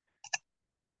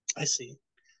 I see.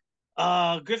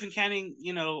 Griffin Canning,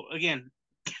 again,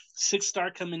 6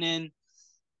 star coming in.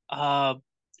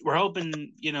 We're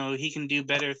hoping, he can do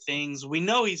better things. We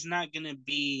know he's not going to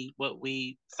be what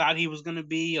we thought he was going to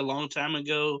be a long time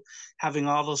ago, having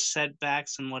all those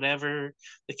setbacks and whatever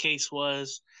the case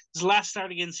was. his last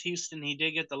start against Houston, he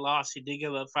did get the loss. He did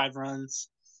give up 5 runs.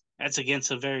 That's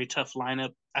against a very tough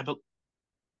lineup.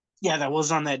 Yeah, that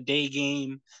was on that day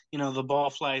game. The ball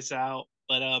flies out.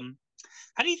 But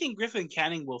how do you think Griffin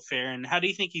Canning will fare, and how do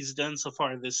you think he's done so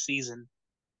far this season?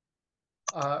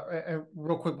 And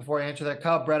real quick before I answer that,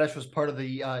 Kyle Bradish was part of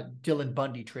the Dylan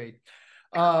Bundy trade.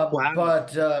 Wow.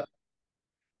 But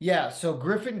yeah, so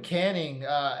Griffin Canning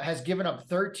has given up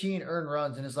 13 earned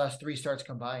runs in his last 3 starts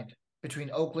combined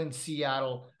between Oakland,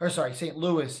 St.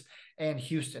 Louis, and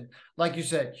Houston. Like you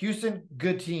said, Houston,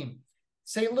 good team.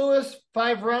 St. Louis,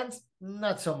 5 runs,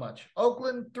 not so much.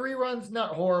 Oakland, 3 runs,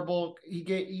 not horrible.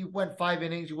 He went 5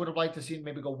 innings. You would have liked to see him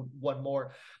maybe go 1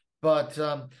 more. But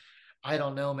I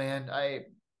don't know, man.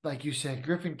 Like you said,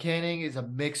 Griffin Canning is a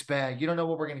mixed bag. You don't know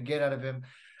what we're going to get out of him.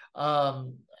 I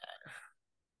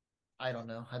don't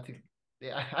know.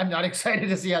 I'm not excited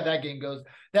to see how that game goes.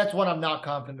 That's one I'm not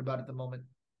confident about at the moment.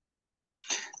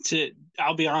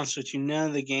 I'll be honest with you, none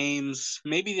of the games,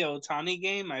 maybe the Ohtani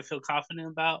game, I feel confident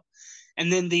about.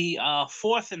 And then the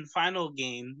 4th and final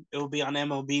game, it will be on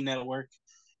MLB Network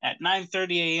at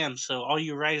 9:30 a.m. So all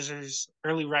you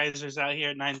early risers out here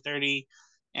at 9:30,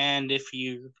 and if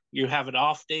you have an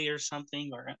off day or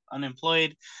something or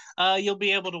unemployed, you'll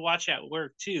be able to watch at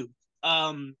work too.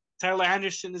 Tyler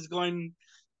Anderson is going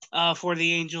for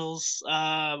the Angels,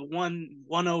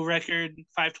 1-0 record,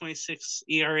 5.26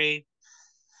 ERA.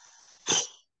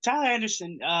 Tyler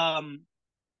Anderson,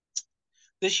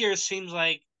 this year it seems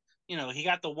like, he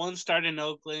got the 1 start in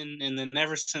Oakland, and then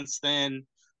ever since then,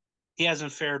 he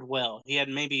hasn't fared well. He had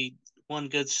maybe 1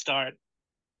 good start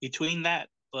between that,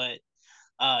 but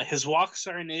his walks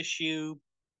are an issue,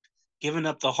 giving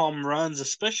up the home runs,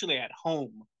 especially at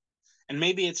home. And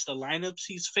maybe it's the lineups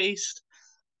he's faced,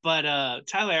 but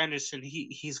Tyler Anderson,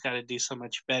 he's got to do so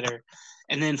much better.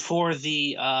 And then for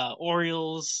the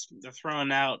Orioles, they're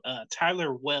throwing out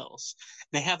Tyler Wells.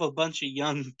 They have a bunch of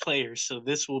young players, so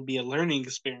this will be a learning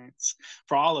experience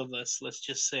for all of us, let's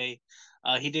just say.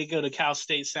 He did go to Cal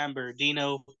State San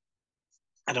Bernardino.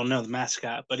 I don't know the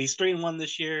mascot, but he's 3-1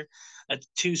 this year, a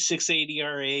 2.68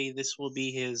 ERA. This will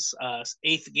be his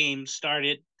 8th game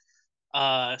started,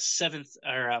 7th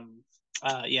or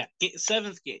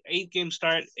 7th game, 8th game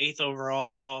start, 8th overall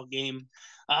game.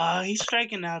 He's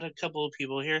striking out a couple of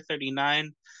people here,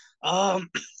 39.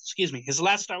 Excuse me. His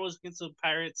last start was against the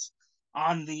Pirates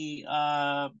on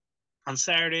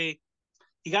Saturday.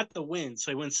 He got the win,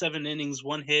 so he went 7 innings,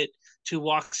 1 hit, 2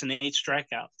 walks, and 8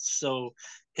 strikeouts. So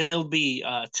he'll be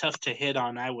tough to hit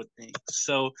on, I would think.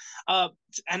 So I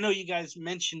know you guys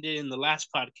mentioned it in the last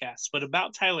podcast, but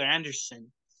about Tyler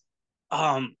Anderson,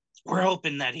 we're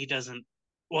hoping that he doesn't.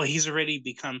 Well, he's already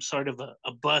become sort of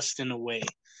a bust in a way,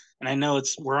 and I know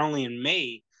we're only in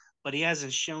May, but he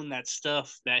hasn't shown that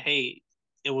stuff that, hey,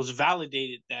 it was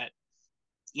validated that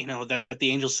that the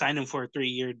Angels signed him for a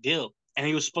 3-year deal, and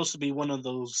he was supposed to be one of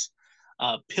those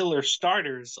pillar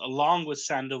starters along with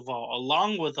Sandoval,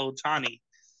 along with Ohtani,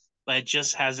 but it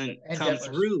just hasn't come Detmers.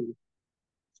 through.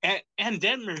 And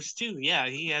Detmers too. Yeah,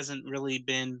 he hasn't really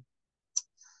been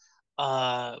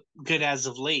good as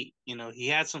of late. He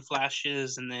had some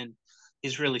flashes, and then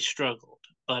he's really struggled.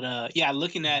 But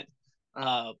looking at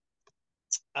the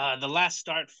last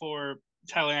start for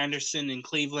Tyler Anderson in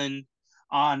Cleveland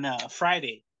on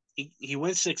Friday, he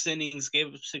went 6 innings, gave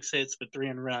up 6 hits, but 3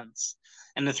 runs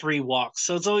and the 3 walks.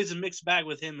 So it's always a mixed bag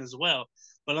with him as well.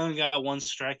 But only got 1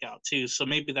 strikeout too. So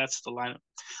maybe that's the lineup.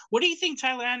 What do you think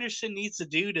Tyler Anderson needs to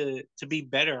do to be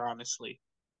better, honestly?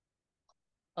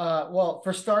 Well,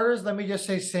 for starters, let me just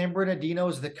say San Bernardino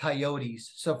is the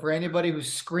Coyotes. So for anybody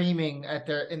who's screaming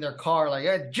in their car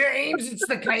like, James, it's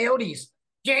the Coyotes.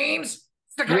 James,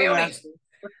 it's the Coyotes.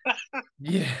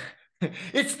 Yeah.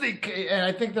 And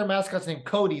I think their mascot's named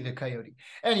Cody the Coyote.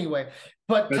 Anyway,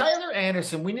 but Tyler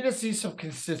Anderson, we need to see some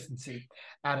consistency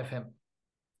out of him.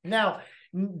 Now,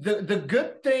 the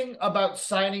good thing about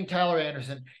signing Tyler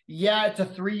Anderson, yeah, it's a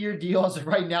 3-year deal. As of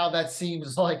right now, that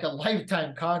seems like a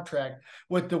lifetime contract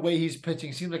with the way he's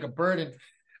pitching. Seems like a burden.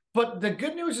 But the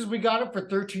good news is we got him for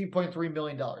 $13.3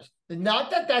 million. Not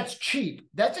that that's cheap.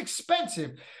 That's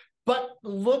expensive. But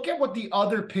look at what the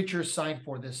other pitchers signed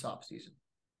for this offseason.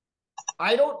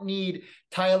 I don't need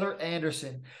Tyler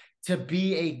Anderson to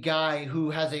be a guy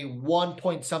who has a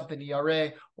 1-point-something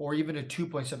ERA or even a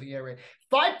 2-point-something ERA.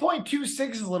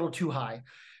 5.26 is a little too high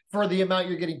for the amount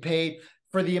you're getting paid,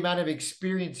 for the amount of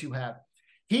experience you have.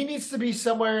 He needs to be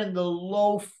somewhere in the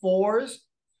low 4s.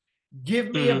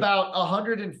 Give me about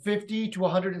 150 to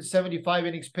 175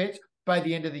 innings pitched by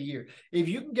the end of the year. If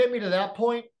you can get me to that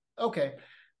point, okay.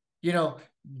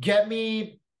 Get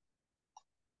me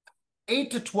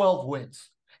 8 to 12 wins.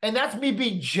 And that's me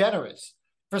being generous.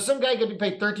 For some guy getting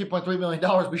paid $13.3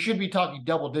 million, we should be talking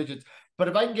double digits. But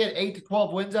if I can get 8 to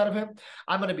 12 wins out of him,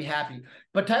 I'm going to be happy.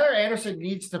 But Tyler Anderson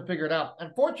needs to figure it out.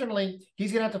 Unfortunately,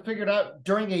 he's going to have to figure it out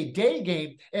during a day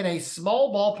game in a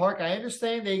small ballpark. I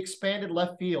understand they expanded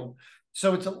left field,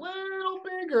 so it's a little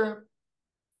bigger.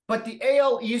 But the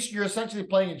AL East, you're essentially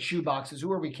playing in shoeboxes.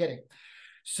 Who are we kidding?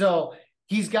 So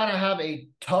he's got to have a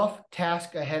tough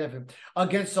task ahead of him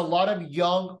against a lot of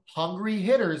young, hungry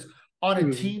hitters on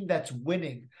a team that's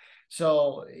winning.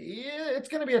 So yeah, it's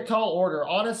going to be a tall order.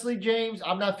 Honestly, James,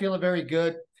 I'm not feeling very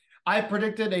good. I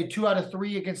predicted a 2 out of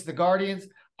 3 against the Guardians.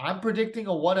 I'm predicting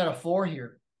a 1 out of 4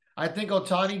 here. I think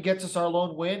Ohtani gets us our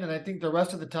lone win, and I think the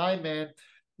rest of the time, man,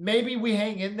 maybe we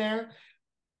hang in there,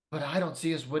 but I don't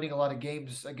see us winning a lot of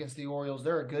games against the Orioles.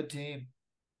 They're a good team.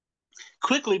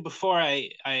 Quickly, before I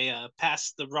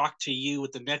pass the rock to you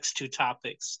with the next 2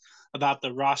 topics about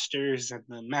the rosters and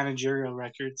the managerial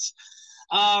records,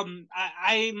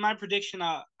 my prediction,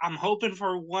 I'm hoping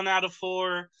for 1 out of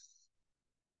 4.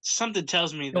 Something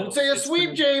tells me Don't say a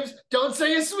sweep, James. Don't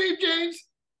say a sweep, James.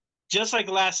 Just like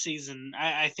last season,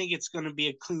 I think it's going to be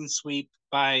a clean sweep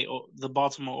by the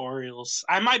Baltimore Orioles.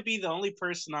 I might be the only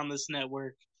person on this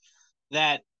network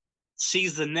that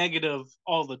sees the negative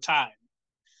all the time.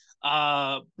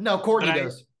 No, Courtney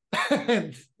does.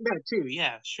 That too,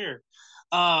 yeah, sure.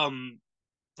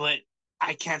 But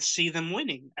I can't see them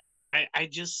winning.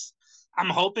 I'm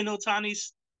hoping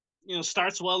Otani's,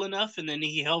 starts well enough and then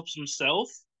he helps himself.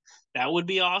 That would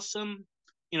be awesome.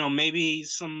 Maybe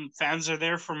some fans are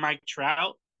there for Mike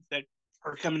Trout that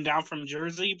are coming down from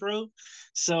Jersey, bro.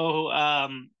 So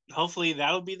hopefully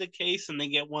that'll be the case and they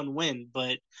get 1 win.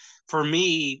 But for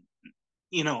me,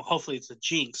 hopefully it's a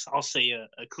jinx. I'll say a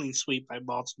clean sweep by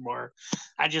Baltimore.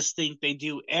 I just think they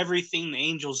do everything the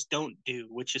Angels don't do,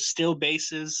 which is steal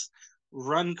bases,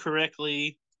 run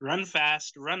correctly, run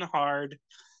fast, run hard,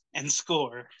 and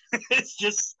score. It's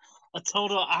just a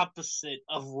total opposite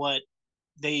of what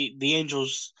the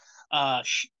Angels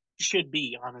should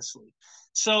be, honestly.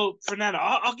 So, Fernando,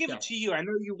 I'll give it to you. I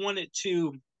know you wanted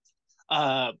to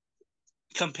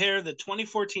compare the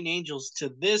 2014 Angels to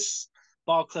this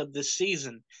ball club this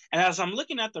season. And as I'm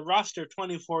looking at the roster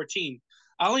 2014,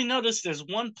 I only noticed there's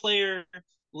 1 player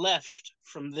left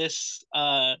from this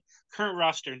current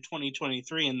roster in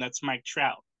 2023, and that's Mike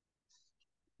Trout.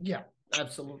 Yeah,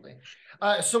 absolutely.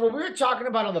 So what we were talking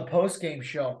about on the post-game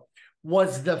show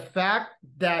was the fact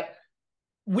that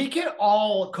we can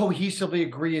all cohesively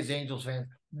agree as Angels fans.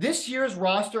 This year's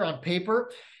roster on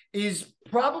paper is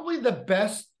probably the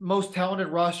best, most talented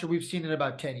roster we've seen in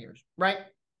about 10 years, right?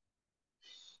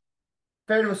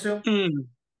 Fair to assume?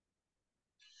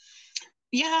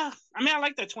 Yeah. I mean, I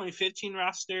like that 2015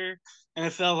 roster, and I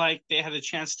felt like they had a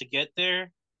chance to get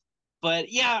there.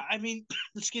 But, yeah, I mean,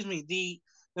 excuse me,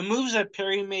 the moves that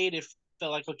Perry made, it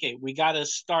felt like, okay, we got a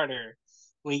starter.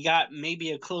 We got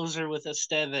maybe a closer with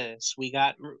Estevez. We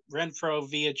got Renfroe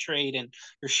via trade and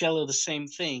Urshela the same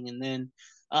thing. And then,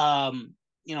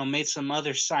 made some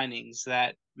other signings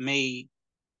that may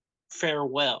fare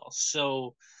well.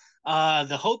 So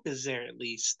the hope is there, at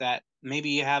least, that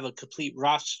maybe you have a complete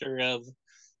roster of,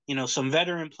 some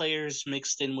veteran players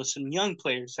mixed in with some young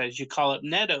players, as you call up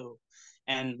Neto,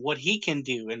 and what he can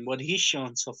do and what he's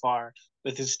shown so far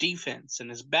with his defense and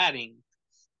his batting.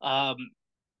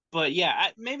 But yeah,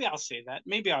 maybe I'll say that.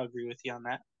 Maybe I'll agree with you on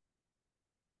that.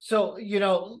 So,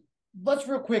 let's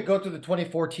real quick go through the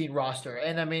 2014 roster.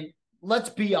 And I mean, let's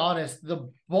be honest,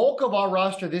 the bulk of our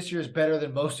roster this year is better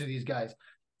than most of these guys.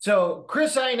 So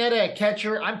Chris Iannetta at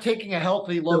catcher, I'm taking a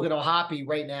healthy Logan OhiOOHHH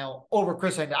right now over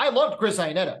Chris Iannetta. I loved Chris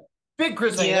Iannetta. Big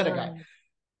Chris Iannetta guy.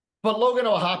 But Logan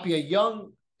OhiOOHHH, a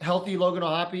young, healthy Logan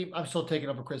OhiOOHHH, I'm still taking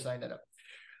over Chris Iannetta.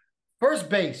 First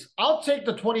base, I'll take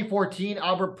the 2014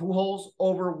 Albert Pujols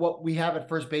over what we have at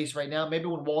first base right now. Maybe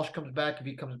when Walsh comes back, if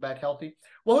he comes back healthy.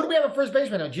 Well, who do we have at first base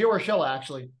right now? Gio Urshela,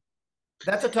 actually.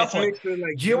 That's a tough one.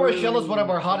 Gio Urshela is one of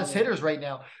our hottest hitters right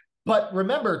now. But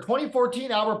remember,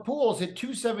 2014 Albert Pujols hit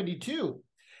 272.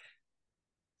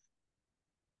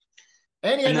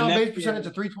 And he had an on-base percentage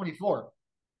of 324.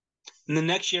 And the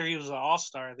next year he was an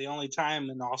all-star, the only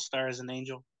time an all-star is an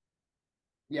Angel.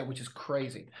 Yeah, which is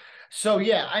crazy. So,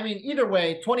 yeah, I mean, either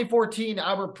way, 2014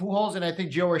 Albert Pujols and I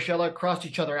think Gio Urshela crossed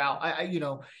each other out.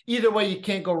 Either way, you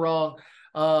can't go wrong.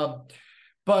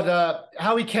 But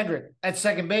Howie Kendrick at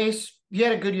second base, he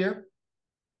had a good year.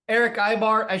 Eric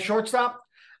Ibar at shortstop.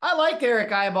 I liked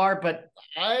Eric Ibar, but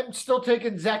I'm still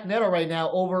taking Zach Neto right now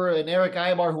over an Eric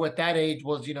Ibar who at that age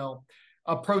was,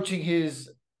 approaching his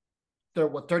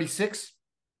 36?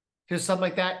 Something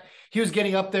like that. He was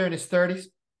getting up there in his 30s.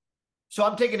 So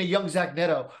I'm taking a young Zach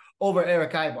Neto over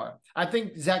Eric Ibar. I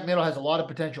think Zach Neto has a lot of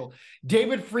potential.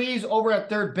 David Freese over at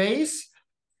third base.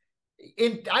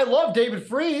 I love David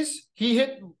Freese.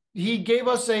 He gave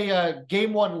us a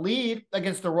game one lead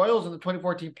against the Royals in the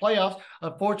 2014 playoffs.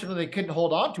 Unfortunately, they couldn't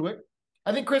hold on to it.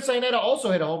 I think Chris Iannetta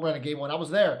also hit a home run in game one. I was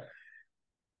there.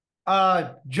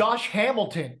 Josh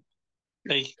Hamilton.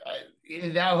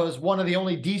 That was one of the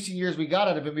only decent years we got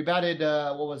out of him. We batted,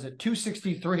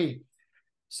 263.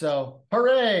 So,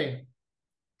 hooray.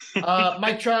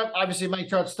 Mike Trout, obviously Mike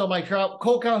Trout's still Mike Trout.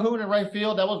 Cole Calhoun in right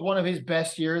field, that was one of his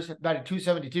best years, batted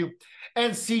 272.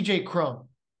 And CJ Cron.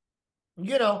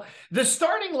 The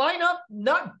starting lineup,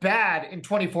 not bad in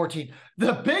 2014.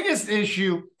 The biggest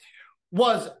issue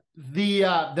was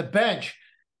the bench.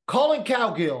 Colin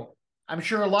Cowgill. I'm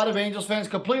sure a lot of Angels fans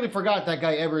completely forgot that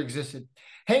guy ever existed.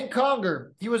 Hank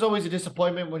Conger, he was always a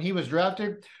disappointment when he was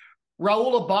drafted.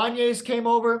 Raul Ibanez came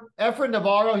over. Efrain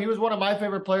Navarro, he was one of my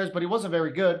favorite players, but he wasn't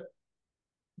very good.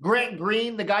 Grant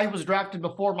Green, the guy who was drafted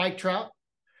before Mike Trout.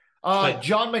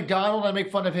 John McDonald, I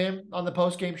make fun of him on the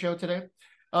post-game show today.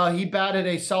 He batted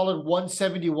a solid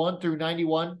 171 through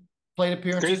 91 plate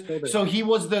appearances. So he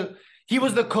was the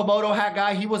Komodo hat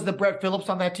guy. He was the Brett Phillips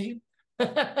on that team.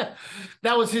 That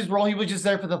was his role. He was just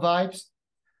there for the vibes.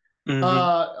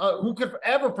 Mm-hmm. Who could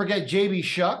ever forget J.B.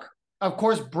 Shuck? Of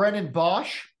course, Brennan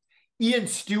Bosch, Ian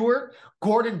Stewart,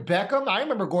 Gordon Beckham. I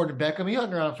remember Gordon Beckham. He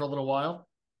hung around for a little while.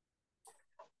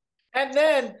 And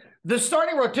then the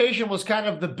starting rotation was kind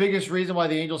of the biggest reason why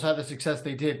the Angels had the success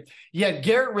they did. You had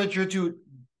Garrett Richards, who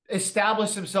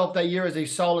established himself that year as a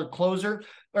solid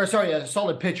a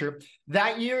solid pitcher.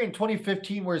 That year in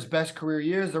 2015 were his best career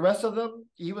years. The rest of them,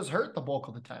 he was hurt the bulk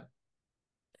of the time.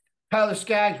 Tyler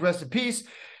Skaggs, rest in peace.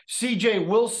 C.J.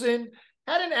 Wilson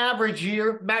had an average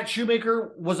year. Matt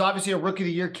Shoemaker was obviously a Rookie of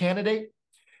the Year candidate.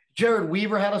 Jared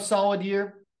Weaver had a solid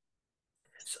year.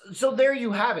 So there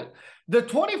you have it. The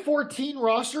 2014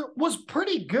 roster was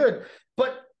pretty good,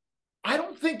 but I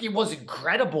don't think it was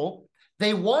incredible.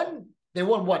 They won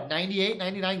what, 98,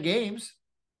 99 games?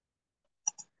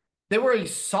 They were a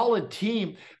solid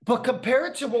team, but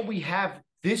compared to what we have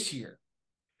this year,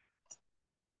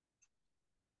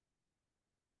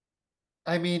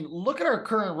 I mean, look at our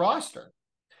current roster.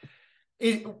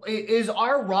 Is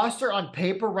our roster on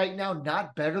paper right now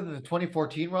not better than the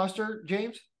 2014 roster,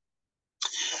 James?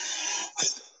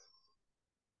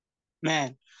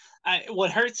 Man,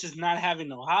 what hurts is not having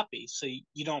no Hoppy, so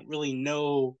you don't really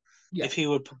know if he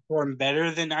would perform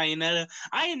better than Iannetta.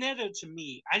 Iannetta, to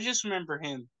me, I just remember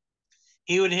him.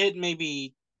 He would hit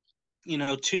maybe,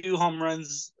 2 home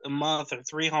runs a month or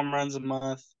 3 home runs a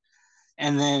month,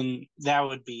 and then that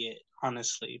would be it,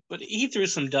 honestly. But he threw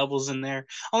some doubles in there.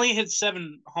 Only hit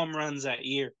 7 home runs that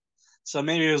year. So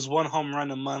maybe it was 1 home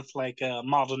run a month like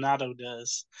Maldonado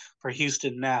does for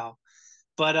Houston now.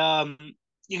 But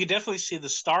you could definitely see the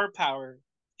star power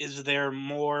is there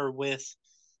more with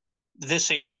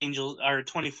this Angels or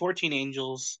 2014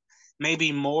 Angels,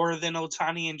 maybe more than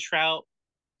Ohtani and Trout.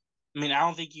 I mean, I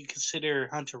don't think you consider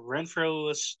Hunter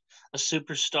Renfroe a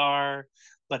superstar,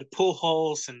 but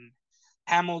Pujols and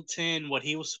Hamilton, what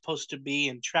he was supposed to be,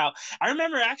 and Trout. I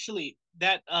remember actually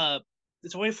that the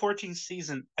 2014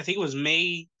 season, I think it was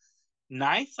May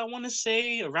 9th, I want to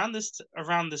say, around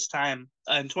this time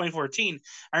in 2014.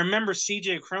 I remember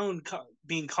CJ Cron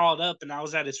being called up, and I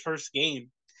was at his first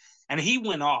game, and he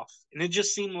went off. And it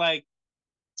just seemed like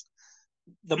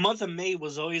the month of May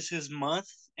was always his month,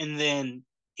 and then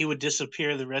he would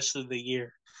disappear the rest of the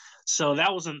year. So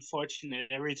that was unfortunate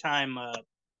every time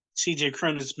CJ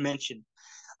Cron is mentioned.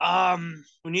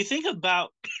 When you think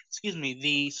about,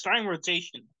 the starting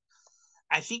rotation,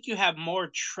 I think you have more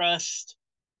trust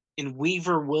in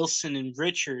Weaver, Wilson, and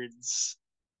Richards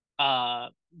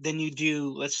than you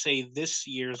do, let's say, this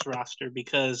year's roster,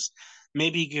 because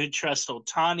maybe you could trust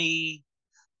Ohtani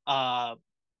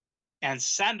and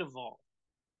Sandoval.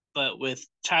 But with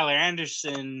Tyler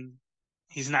Anderson,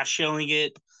 he's not showing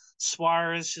it.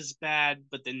 Suarez is bad,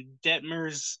 but then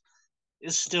Detmers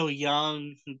is still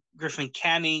young. Griffin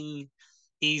Canning,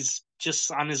 he's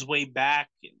just on his way back.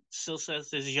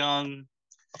 Silseth is young.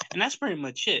 And that's pretty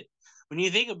much it. When you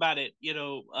think about it,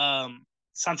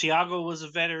 Santiago was a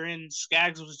veteran.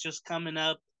 Skaggs was just coming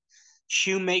up.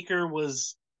 Shoemaker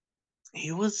was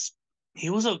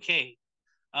okay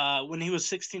when he was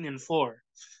 16-4.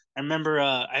 I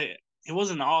remember he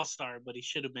wasn't an all-star, but he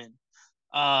should have been.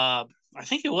 I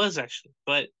think it was actually.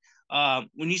 But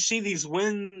when you see these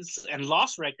wins and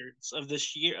loss records of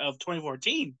this year of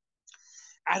 2014,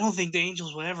 I don't think the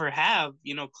Angels will ever have,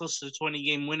 close to the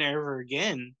 20-game winner ever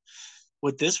again.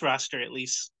 with this roster, at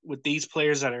least with these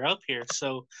players that are up here.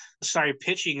 So the starting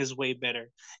pitching is way better.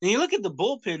 And you look at the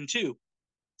bullpen too,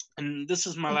 and this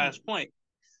is my last point.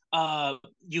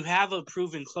 You have a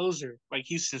proven closer like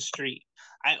Houston Street.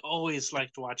 I always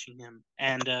liked watching him,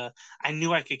 and I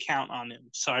knew I could count on him.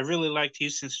 So I really liked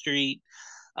Houston Street.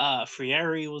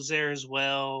 Frieri was there as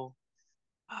well.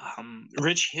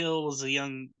 Rich Hill was a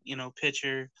young,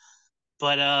 pitcher,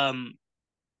 but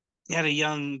he had a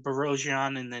young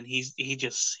Barosian, and then he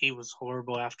was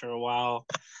horrible after a while.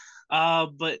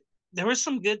 But there were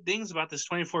some good things about this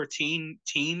 2014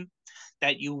 team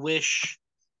that you wish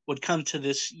would come to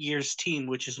this year's team,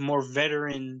 which is a more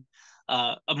veteran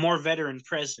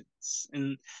presence.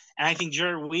 And I think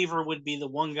Jared Weaver would be the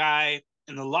one guy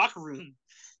in the locker room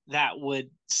that would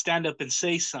stand up and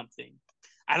say something.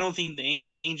 I don't think the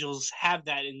Angels have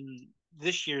that in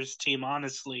this year's team,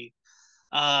 honestly.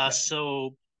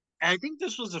 So I think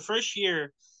this was the first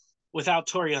year without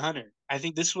Torrey Hunter. I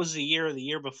think this was the year or the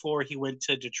year before he went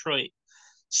to Detroit.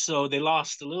 So they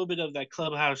lost a little bit of that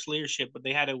clubhouse leadership, but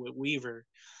they had it with Weaver.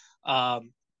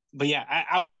 But yeah,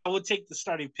 I would take the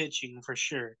starting pitching for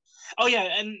sure. Oh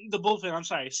yeah, and the bullpen. I'm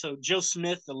sorry. So Joe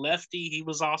Smith, the lefty, he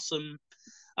was awesome.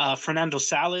 Fernando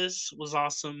Salas was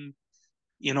awesome.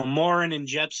 Morin and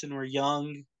Jepsen were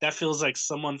young. That feels like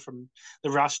someone from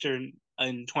the roster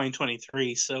in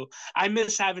 2023. So I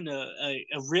miss having a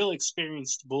real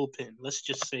experienced bullpen. Let's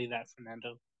just say that,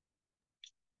 Fernando.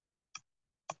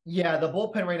 Yeah, the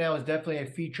bullpen right now is definitely a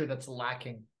feature that's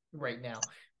lacking right now.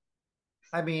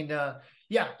 I mean,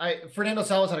 Fernando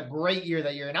Salas had a great year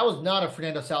that year, and I was not a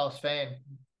Fernando Salas fan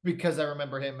because I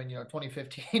remember him in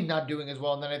 2015 not doing as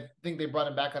well, and then I think they brought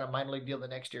him back on a minor league deal the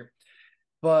next year.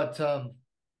 But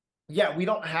we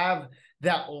don't have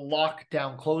that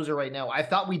lockdown closer right now. I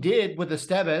thought we did with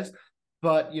Estevez,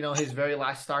 but his very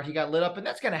last start he got lit up, and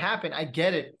that's going to happen. I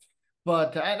get it,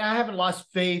 but and I haven't lost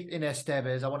faith in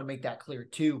Estevez. I want to make that clear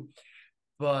too.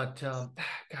 But God,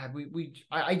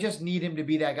 I just need him to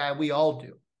be that guy. We all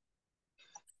do.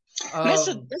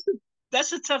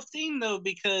 That's a tough thing though,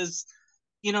 because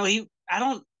I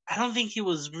don't think he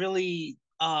was really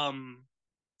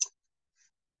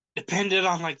dependent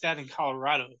on like that in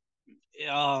Colorado.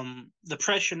 The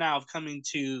pressure now of coming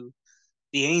to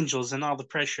the Angels and all the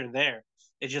pressure there,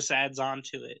 it just adds on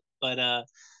to it. But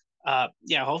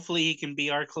hopefully he can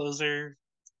be our closer.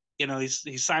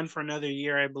 He's signed for another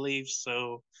year, I believe.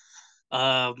 So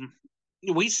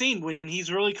we've seen when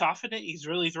he's really confident, he's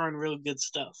really throwing really good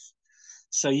stuff.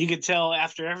 So you could tell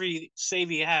after every save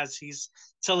he has, he's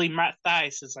telling Matt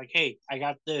Thaiss, it's like, hey, I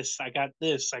got this, I got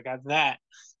this, I got that.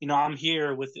 I'm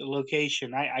here with the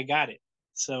location. I got it.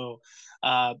 So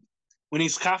when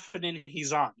he's confident,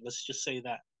 he's on. Let's just say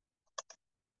that.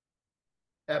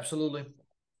 Absolutely.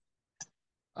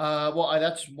 Well,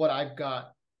 that's what I've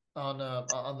got on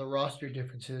the roster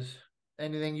differences.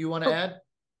 Anything you want to add?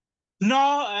 No,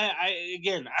 I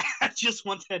just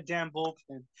want that damn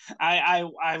bullpen.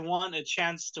 I want a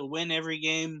chance to win every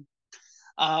game.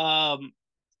 The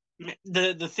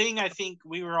thing I think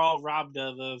we were all robbed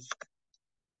of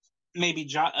maybe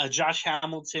Josh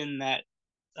Hamilton that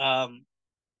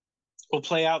will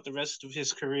play out the rest of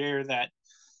his career, that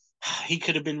he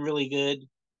could have been really good.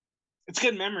 It's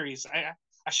good memories.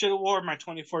 I should have worn my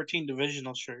 2014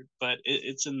 divisional shirt, but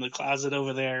it's in the closet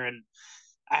over there, and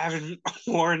I haven't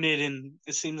worn it in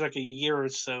it seems like a year or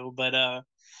so. But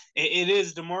it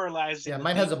is demoralizing. Yeah,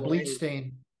 mine has a bleach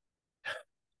stain.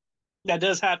 That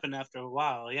does happen after a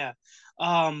while. Yeah.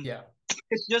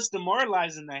 It's just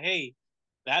demoralizing that, hey,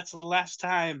 that's the last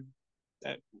time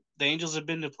that the Angels have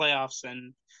been to playoffs,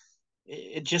 and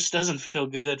it just doesn't feel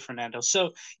good, Fernando.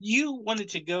 So you wanted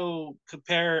to go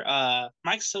compare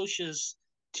Mike Scioscia's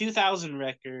 2000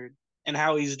 record and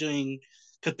how he's doing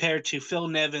compared to Phil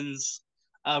Nevin's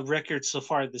record so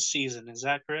far this season. Is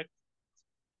that correct?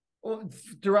 Well,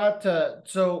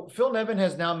 so Phil Nevin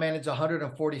has now managed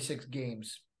 146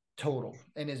 games total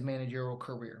in his managerial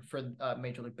career for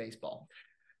Major League Baseball.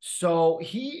 So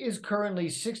he is currently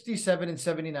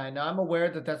 67-79. Now I'm aware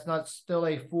that that's not still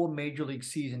a full Major League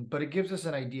season, but it gives us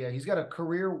an idea. He's got a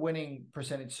career winning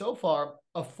percentage so far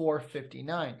of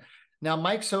 .459. Now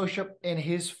Mike Scioscia in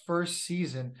his first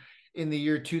season in the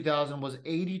year 2000 was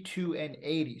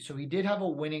 82-80. So he did have a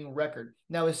winning record.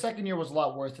 Now his second year was a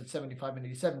lot worse at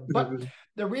 75-87. But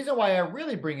the reason why I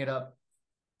really bring it up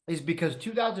is because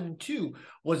 2002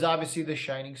 was obviously the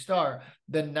shining star,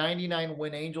 the 99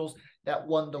 win Angels that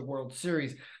won the World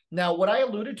Series. Now, what I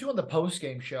alluded to on the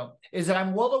post-game show is that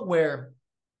I'm well aware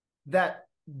that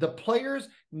the players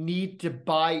need to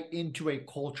buy into a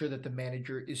culture that the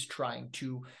manager is trying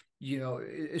to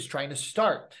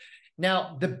start.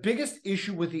 Now, the biggest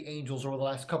issue with the Angels over the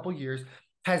last couple of years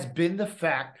has been the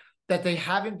fact that they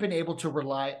haven't been able to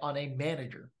rely on a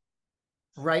manager,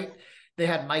 right? They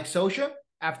had Mike Scioscia.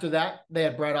 After that, they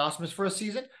had Brad Ausmus for a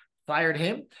season, fired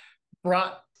him,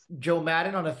 brought Joe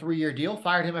Maddon on a 3-year deal,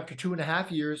 fired him after 2.5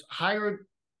 years, hired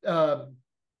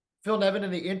Phil Nevin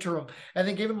in the interim, and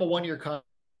then gave him a 1-year contract.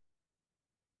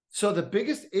 So the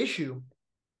biggest issue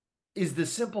is the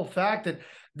simple fact that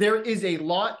there is a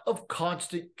lot of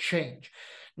constant change.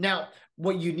 Now,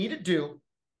 what you need to do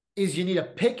is you need to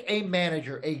pick a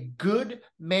manager, a good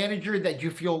manager that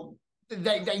you feel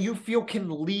can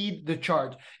lead the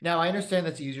charge. Now, I understand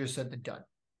that's easier said than done.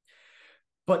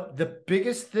 But the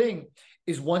biggest thing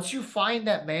is once you find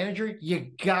that manager,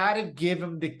 you got to give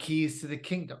him the keys to the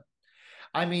kingdom.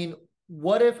 I mean,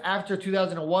 what if after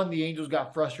 2001, the Angels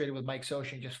got frustrated with Mike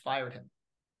Scioscia and just fired him?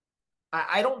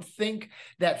 I don't think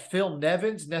that Phil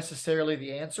Nevin's necessarily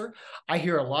the answer. I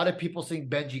hear a lot of people saying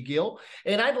Benji Gill,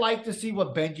 and I'd like to see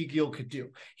what Benji Gill could do.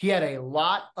 He had a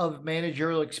lot of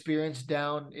managerial experience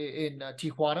down in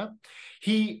Tijuana.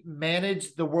 He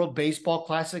managed the World Baseball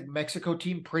Classic Mexico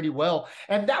team pretty well,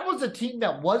 and that was a team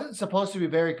that wasn't supposed to be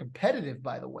very competitive,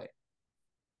 by the way.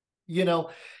 You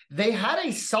know, they had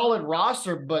a solid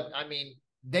roster, but, I mean,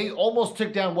 they almost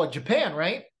took down, Japan,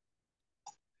 right?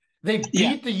 They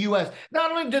beat the U.S.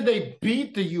 Not only did they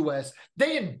beat the U.S.,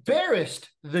 they embarrassed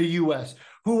the U.S.,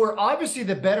 who were obviously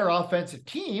the better offensive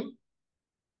team.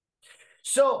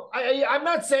 So I'm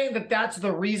not saying that that's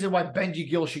the reason why Benji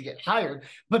Gill should get hired,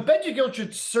 but Benji Gill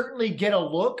should certainly get a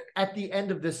look at the end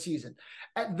of this season.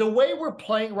 The way we're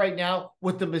playing right now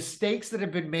with the mistakes that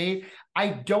have been made, I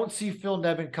don't see Phil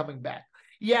Nevin coming back.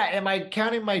 Yeah, am I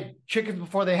counting my chickens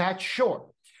before they hatch? Sure.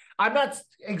 I'm not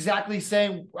exactly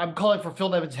saying I'm calling for Phil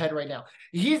Nevin's head right now.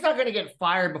 He's not going to get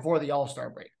fired before the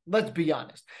All-Star break. Let's be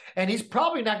honest. And he's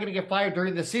probably not going to get fired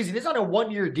during the season. It's on a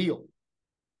 1-year deal.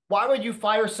 Why would you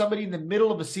fire somebody in the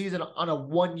middle of a season on a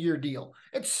 1-year deal?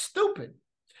 It's stupid.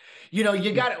 You know,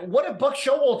 what if Buck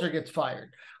Showalter gets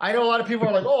fired? I know a lot of people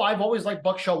are like, oh, I've always liked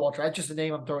Buck Showalter. That's just a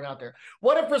name I'm throwing out there.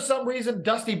 What if for some reason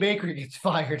Dusty Baker gets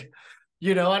fired?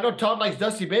 You know, I know Tom likes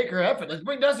Dusty Baker. Let's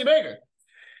bring Dusty Baker.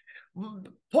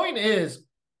 Point is,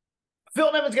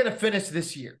 Phil Nevin's going to finish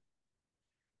this year.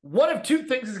 One of two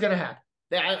things is going to happen.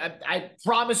 I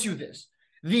promise you this.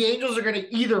 The Angels are going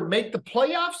to either make the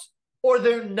playoffs or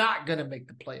they're not going to make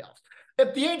the playoffs.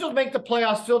 If the Angels make the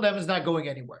playoffs, Phil Nevin's not going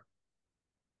anywhere.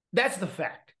 That's the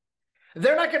fact.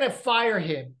 They're not going to fire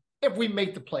him if we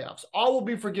make the playoffs. All will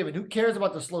be forgiven. Who cares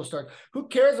about the slow start? Who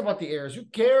cares about the errors? Who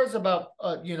cares about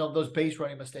those base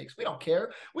running mistakes? We don't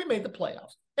care. We made the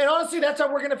playoffs. And honestly, that's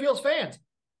how we're going to feel as fans.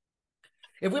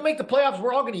 If we make the playoffs,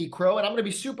 we're all going to eat crow, and I'm going to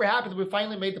be super happy that we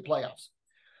finally made the playoffs.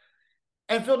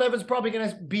 And Phil Nevin's probably going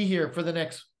to be here for the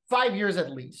next 5 years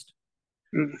at least.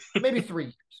 Maybe 3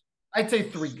 years. I'd say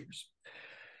 3 years.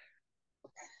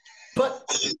 But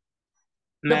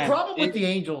the problem with the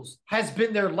Angels has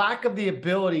been their lack of the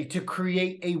ability to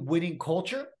create a winning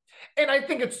culture. And I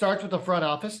think it starts with the front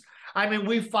office. I mean,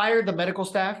 we've fired the medical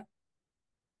staff.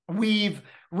 We've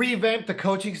revamped the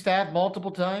coaching staff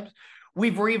multiple times.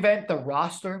 We've revamped the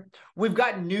roster. We've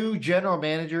got new general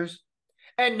managers.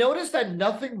 And notice that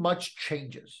nothing much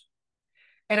changes.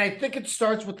 And I think it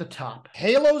starts with the top.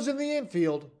 Halos in the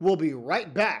infield. We'll be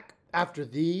right back after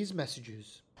these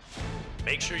messages.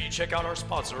 Make sure you check out our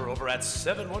sponsor over at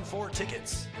 714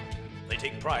 Tickets. They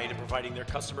take pride in providing their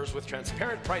customers with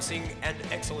transparent pricing and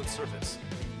excellent service.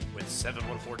 With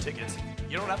 714 Tickets,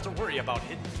 you don't have to worry about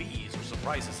hidden fees or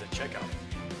surprises at checkout.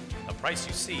 The price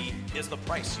you see is the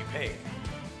price you pay.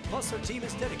 Plus, their team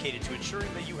is dedicated to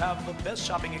ensuring that you have the best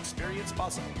shopping experience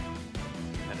possible.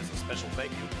 And as a special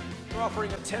thank you, they're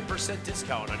offering a 10%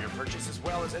 discount on your purchase as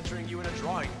well as entering you in a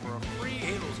drawing for a free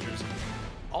Halos jersey.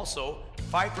 Also,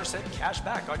 5% cash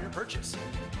back on your purchase.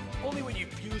 Only when you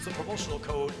use the promotional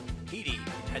code HITI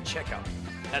at checkout.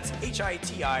 That's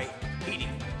HITI, HITI.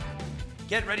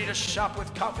 Get ready to shop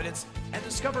with confidence and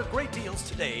discover great deals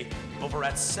today over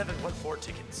at 714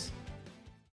 Tickets.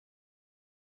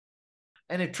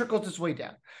 And it trickles its way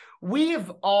down. We've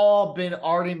all been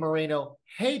Artie Moreno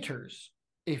haters,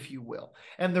 if you will.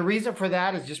 And the reason for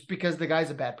that is just because the guy's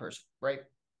a bad person, right?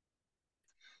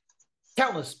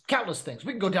 Countless things.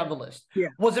 We can go down the list. Yeah.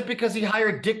 Was it because he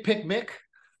hired Dick Pick Mick,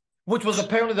 which was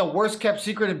apparently the worst kept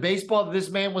secret in baseball? That this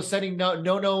man was sending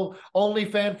no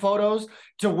OnlyFans photos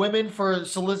to women for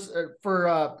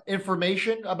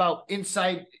information about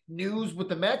inside news with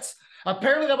the Mets.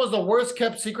 Apparently, that was the worst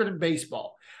kept secret in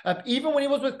baseball. Even when he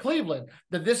was with Cleveland,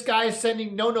 that this guy is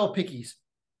sending no pickies.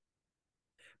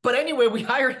 But anyway, we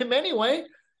hired him anyway,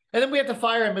 and then we had to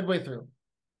fire him midway through.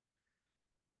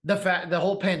 The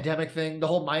whole pandemic thing, the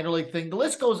whole minor league thing, the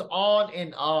list goes on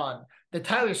and on. The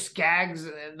Tyler Skaggs,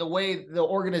 the way the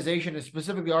organization and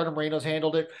specifically Artem Moreno's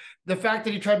handled it, the fact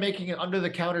that he tried making an under the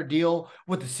counter deal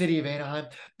with the city of Anaheim,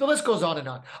 the list goes on and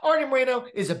on. Artem Moreno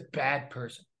is a bad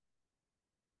person.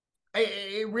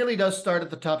 It really does start at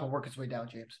the top and work its way down,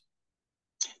 James.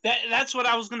 That's what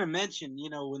I was gonna mention.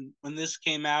 When this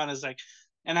came out, is like,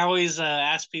 and I always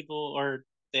ask people, or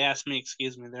they ask me,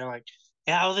 excuse me, they're like,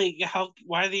 why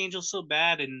are the Angels so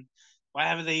bad, and why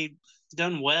haven't they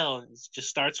done well? And it just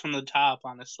starts from the top,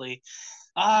 honestly.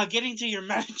 Getting to your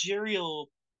managerial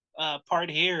part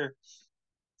here,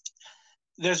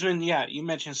 there's been, you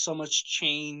mentioned so much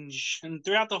change, and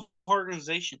throughout the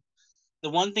organization, the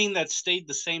one thing that stayed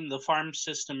the same, the farm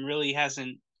system really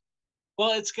hasn't.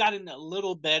 Well, it's gotten a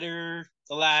little better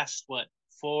the last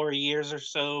 4 years or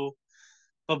so,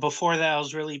 but before that it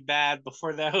was really bad.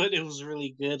 Before that it was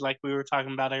really good, like we were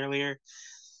talking about earlier.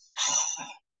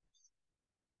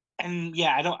 And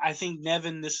I think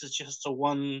Nevin, this is just a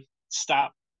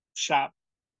one-stop shop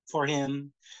for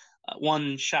him,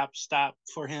 one-shop stop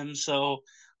for him. So,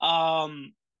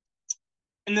 and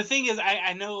the thing is,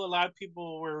 I know a lot of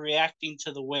people were reacting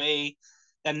to the way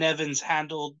that Nevin's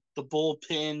handled the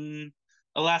bullpen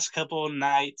the last couple of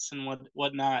nights and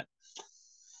whatnot.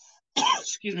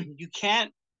 Excuse me. You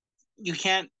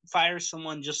can't fire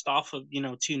someone just off of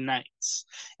 2 nights.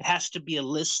 It has to be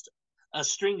a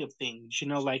string of things.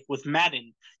 Like with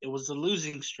Madden, it was a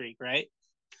losing streak, right?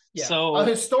 Yeah, so a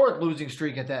historic losing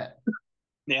streak at that.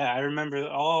 Yeah, I remember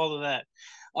all of that.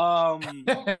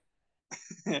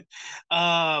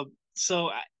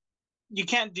 So you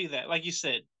can't do that. Like you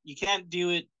said, you can't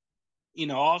do it.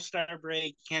 All-Star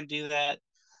break, you can't do that.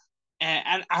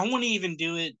 And I wouldn't even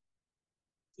do it.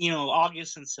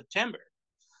 August and September.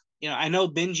 I know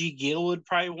Benji Gill would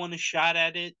probably want a shot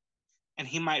at it, and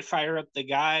he might fire up the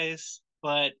guys,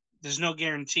 but there's no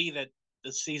guarantee that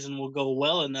the season will go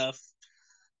well enough,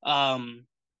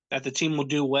 that the team will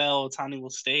do well, Tony will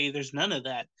stay. There's none of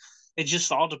that. It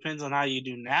just all depends on how you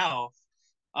do now.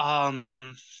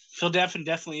 Phil Devin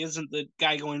definitely isn't the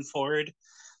guy going forward.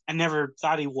 I never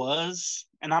thought he was,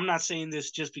 and I'm not saying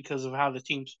this just because of how the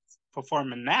team's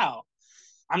performing now.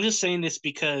 I'm just saying this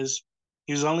because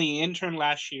he was only an intern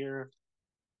last year,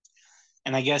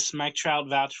 and I guess Mike Trout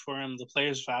vouched for him, the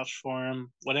players vouched for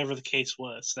him, whatever the case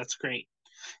was. That's great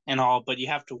and all, but you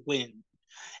have to win.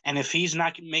 And if he's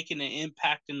not making an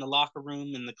impact in the locker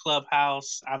room, in the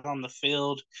clubhouse, out on the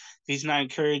field, if he's not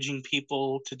encouraging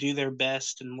people to do their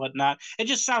best and whatnot, it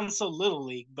just sounds so little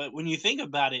league. But when you think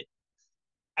about it,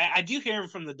 I do hear him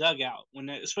from the dugout,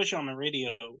 especially on the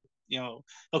radio. He'll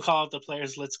call out the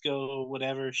players, let's go,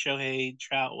 whatever, Shohei,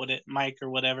 Trout, Mike, or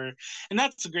whatever. And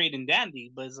that's great and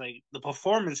dandy, but it's like the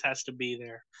performance has to be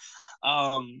there.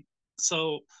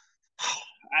 So,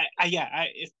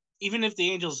 even if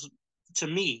the Angels, to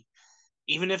me,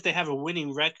 even if they have a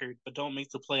winning record but don't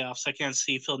make the playoffs, I can't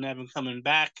see Phil Nevin coming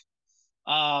back.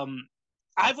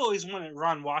 I've always wanted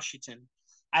Ron Washington.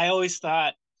 I always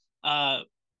thought,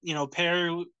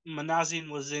 Perry Manazian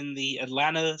was in the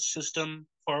Atlanta system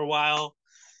for a while,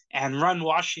 and Ron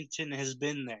Washington has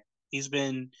been there. He's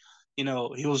been, he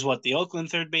was the Oakland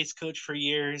third base coach for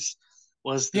years,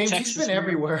 was the James, Texas he's been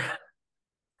everywhere.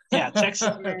 Yeah,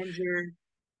 Texas manager,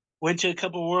 went to a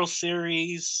couple World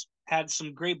Series, had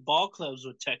some great ball clubs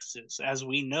with Texas, as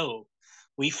we know.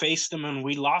 We faced them and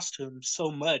we lost to them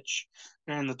so much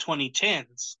during the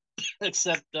 2010s,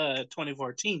 except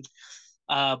 2014.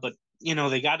 But,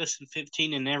 they got us in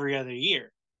 15 and every other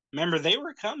year. Remember, they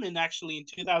were coming actually in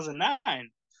 2009.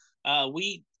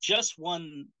 We just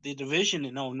won the division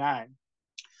in 2009.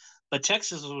 But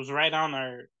Texas was right on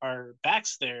our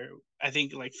backs there. I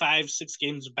think like 5-6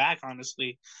 games back,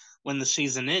 honestly, when the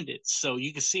season ended. So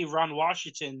you could see Ron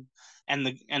Washington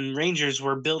and Rangers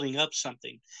were building up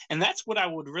something. And that's what I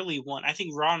would really want. I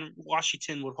think Ron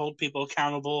Washington would hold people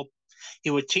accountable. He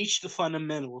would teach the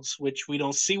fundamentals, which we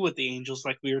don't see with the Angels,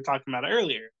 like we were talking about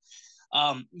earlier.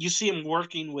 You see him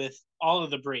working with all of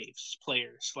the Braves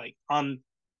players, like on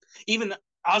even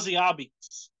Ozzy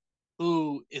Albies,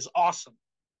 who is awesome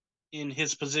in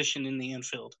his position in the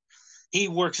infield. He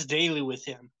works daily with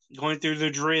him, going through the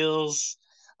drills.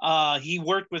 He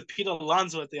worked with Pete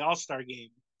Alonso at the All-Star game.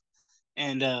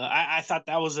 And I thought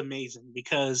that was amazing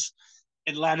because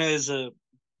Atlanta is a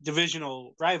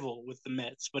divisional rival with the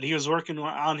Mets, but he was working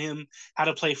on him how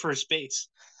to play first base.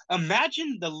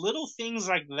 Imagine the little things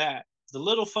like that, the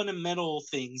little fundamental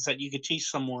things that you could teach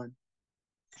someone.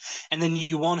 And then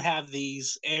you won't have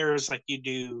these errors like you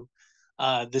do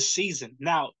this season.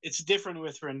 Now, it's different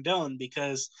with Rendon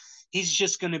because he's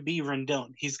just going to be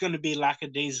Rendon. He's going to be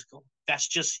lackadaisical. that's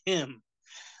just him.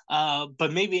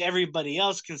 But maybe everybody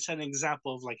else can set an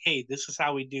example of like, hey, this is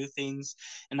how we do things.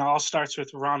 And it all starts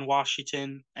with Ron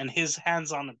Washington and his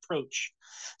hands-on approach.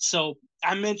 So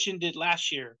I mentioned it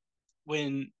last year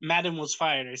when Madden was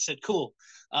fired. I said, cool,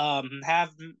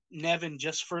 have Nevin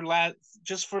just for last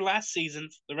season,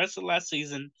 the rest of last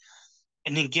season,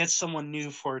 and then get someone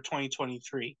new for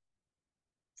 2023.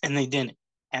 And they didn't.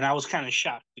 And I was kind of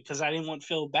shocked because I didn't want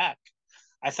Phil back.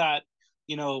 I thought,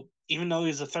 even though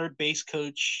he's a third base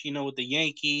coach, with the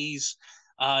Yankees,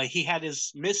 he had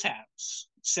his mishaps,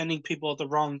 sending people at the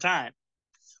wrong time.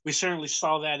 We certainly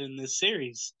saw that in this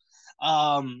series.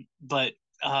 But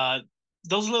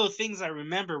those little things I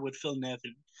remember with Phil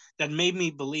Nevin that made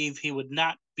me believe he would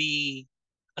not be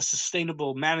a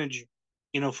sustainable manager,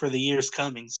 for the years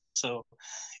coming. So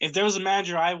if there was a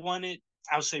manager I wanted,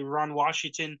 I would say Ron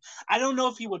Washington. I don't know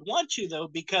if he would want to, though,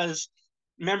 because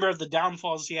remember of the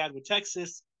downfalls he had with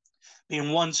Texas,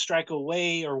 being one strike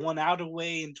away or one out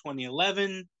away in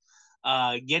 2011,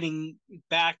 getting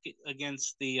back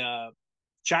against the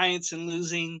Giants and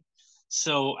losing.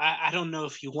 So I don't know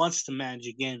if he wants to manage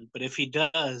again, but if he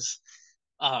does,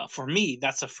 for me,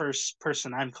 that's the first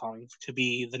person I'm calling to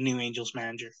be the new Angels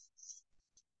manager.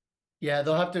 Yeah,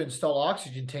 they'll have to install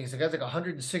oxygen tanks. The guy's like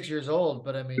 106 years old,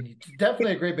 but I mean,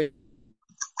 definitely a great base.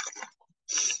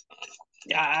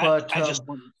 Yeah, But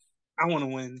I want to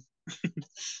win.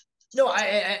 No,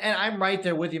 and I'm right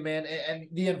there with you, man. And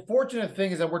the unfortunate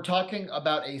thing is that we're talking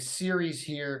about a series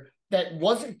here that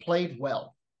wasn't played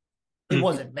well. It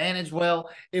wasn't managed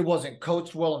well. It wasn't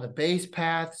coached well on the base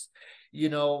paths.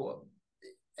 It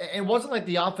wasn't like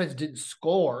the offense didn't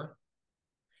score.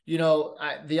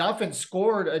 The offense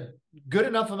scored a good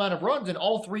enough amount of runs in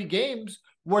all three games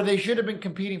where they should have been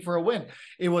competing for a win.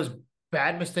 It was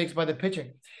bad mistakes by the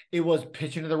pitching. It was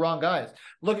pitching to the wrong guys.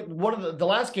 Look at one of the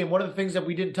last game. One of the things that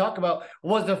we didn't talk about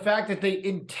was the fact that they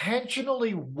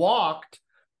intentionally walked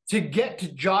to get to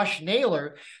Josh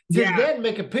Naylor to then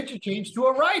make a pitcher change to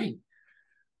a righty.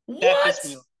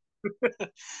 What?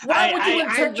 Why would you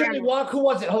intentionally walk? Who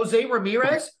was it? Jose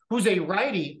Ramirez, who's a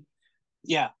righty.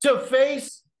 Yeah. To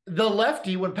face the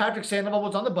lefty when Patrick Sandoval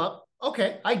was on the bump.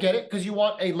 Okay, I get it, because you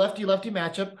want a lefty-lefty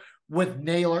matchup with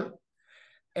Naylor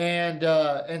and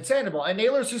Sandoval. And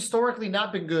Naylor's historically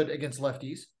not been good against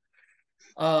lefties.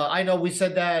 I know we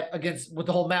said that with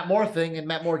the whole Matt Moore thing, and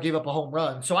Matt Moore gave up a home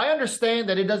run. So I understand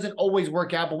that it doesn't always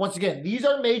work out. But once again, these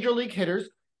are major league hitters.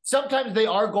 Sometimes they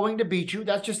are going to beat you.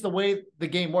 That's just the way the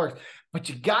game works. But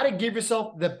you got to give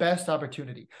yourself the best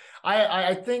opportunity.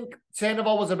 I think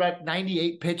Sandoval was about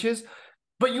 98 pitches,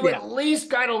 but you at least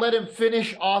got to let him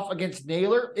finish off against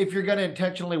Naylor if you're going to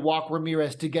intentionally walk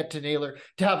Ramirez to get to Naylor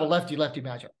to have a lefty-lefty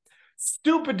matchup.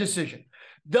 Stupid decision.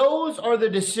 Those are the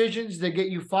decisions that get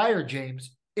you fired,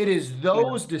 James. It is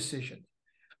those decisions.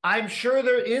 I'm sure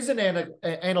there is an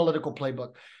analytical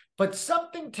playbook, but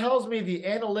something tells me the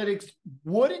analytics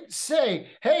wouldn't say,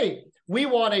 hey, we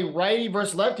want a righty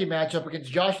versus lefty matchup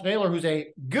against Josh Naylor, who's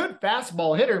a good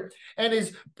fastball hitter and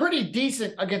is pretty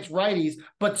decent against righties,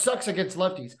 but sucks against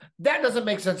lefties. That doesn't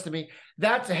make sense to me.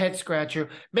 That's a head scratcher.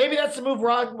 Maybe that's the move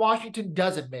Ron Washington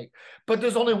doesn't make, but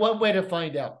there's only one way to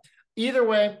find out. Either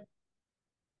way,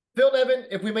 Phil Nevin,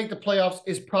 if we make the playoffs,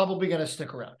 is probably going to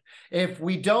stick around. If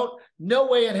we don't, no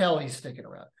way in hell he's sticking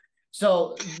around.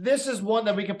 So this is one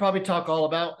that we can probably talk all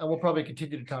about, and we'll probably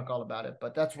continue to talk all about it,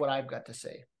 but that's what I've got to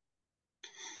say.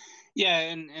 Yeah,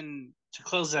 and to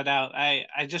close that out, I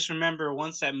just remember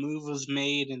once that move was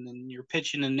made and then you're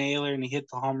pitching to Naylor and he hit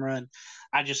the home run,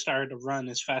 I just started to run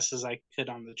as fast as I could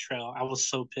on the trail. I was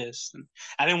so pissed. And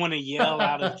I didn't want to yell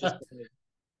out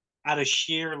of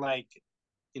sheer,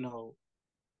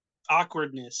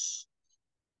 awkwardness,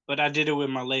 but I did it with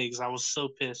my legs. I was so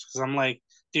pissed because I'm like,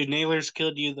 dude, Naylor's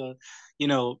killed you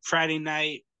Friday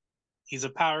night. He's a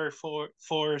power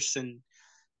force, and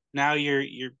now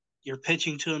you're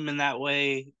pitching to him in that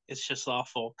way. It's just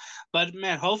awful. But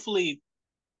man, hopefully,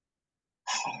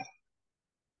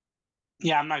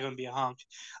 yeah, I'm not gonna be a honk.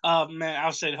 Man, I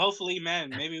said hopefully, man,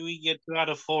 maybe we get 2 out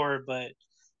of 4, but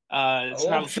it's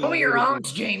not. Show me your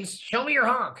honks, James. Show me your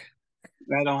honk.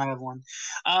 I don't have one.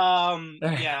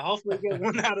 Yeah, hopefully we get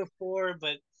 1 out of 4,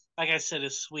 but like I said, a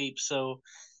sweep. So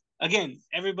again,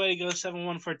 everybody go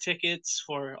 714 tickets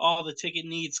for all the ticket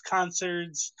needs,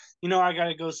 concerts. I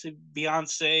gotta go see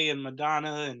Beyonce and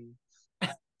Madonna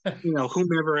and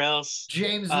whomever else.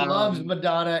 James loves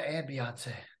Madonna and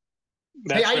Beyonce.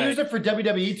 Hey, I used it for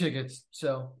WWE tickets,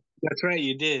 so that's right,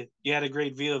 you did. You had a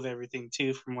great view of everything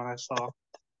too, from what I saw.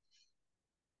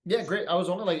 Yeah, great. I was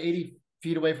only like 80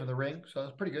 feet away from the ring, so it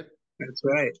was pretty good. That's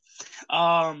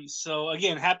right. So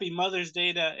again, happy Mother's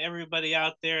Day to everybody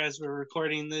out there as we're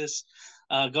recording this.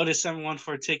 Go to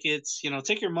 714 tickets.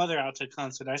 Take your mother out to a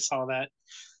concert. I saw that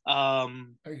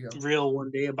There you go. reel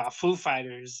one day about Foo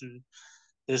Fighters and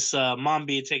this mom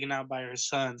being taken out by her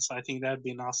son. So I think that'd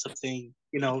be an awesome thing.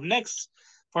 Next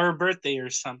for her birthday or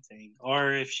something.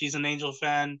 Or if she's an Angel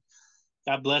fan,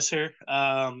 God bless her.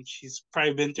 She's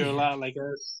probably been through a lot like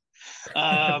us.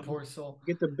 Poor soul.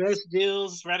 Get the best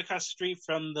deals right across the street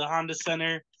from the Honda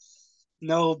Center.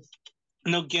 No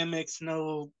gimmicks,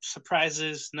 no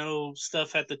surprises, no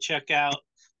stuff at the checkout.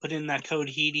 Put in that code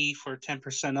HEDY for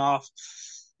 10% off.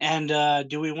 And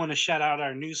do we want to shout out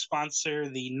our new sponsor,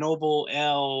 the Noble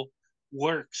L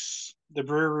Works, the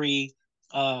brewery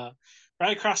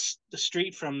right across the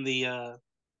street from the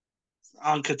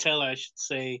on Catella, I should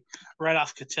say, right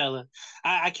off Catella.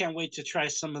 I can't wait to try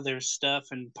some of their stuff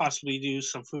and possibly do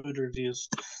some food reviews.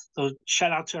 So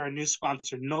shout out to our new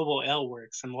sponsor, Noble L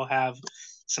Works, and we'll have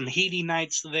some heady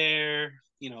nights there,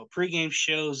 pregame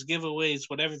shows, giveaways,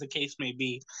 whatever the case may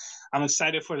be. I'm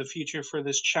excited for the future for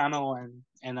this channel,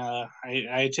 and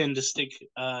I intend to stick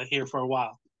here for a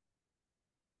while.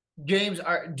 James,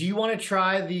 do you want to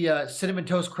try the Cinnamon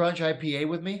Toast Crunch IPA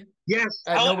with me? Yes,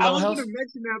 At I Noble was House? going to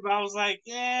mention that, but I was like,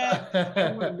 I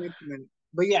don't want to mention it.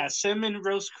 But yeah, Cinnamon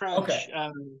Roast Crunch. Okay.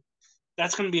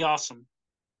 That's going to be awesome.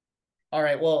 All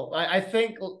right. Well, I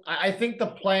think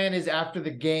the plan is after the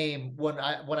game when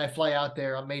I fly out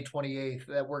there on May 28th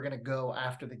that we're gonna go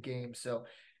after the game. So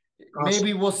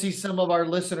maybe we'll see some of our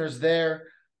listeners there.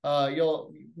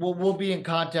 We'll be in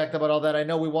contact about all that. I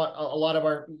know we want a lot of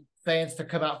our fans to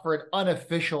come out for an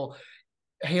unofficial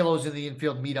Halos in the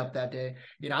Infield meetup that day.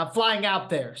 I'm flying out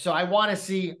there, so I want to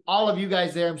see all of you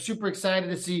guys there. I'm super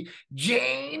excited to see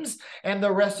James and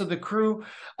the rest of the crew.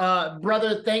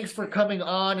 Brother, thanks for coming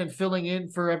on and filling in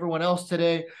for everyone else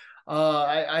today.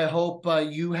 I hope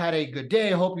you had a good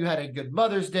day. I hope you had a good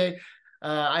Mother's Day.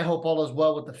 I hope all is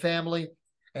well with the family,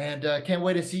 and can't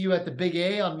wait to see you at the Big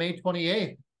A on May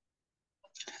 28th.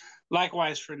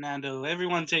 Likewise, Fernando.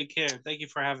 Everyone take care. Thank you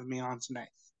for having me on tonight.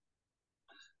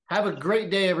 Have a great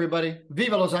day, everybody.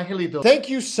 Viva Los Angelitos. Thank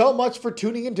you so much for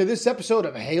tuning into this episode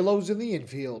of Halos in the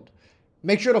Infield.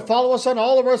 Make sure to follow us on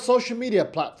all of our social media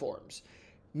platforms.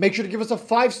 Make sure to give us a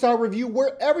 5-star review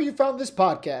wherever you found this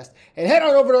podcast. And head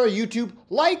on over to our YouTube,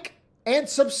 like, and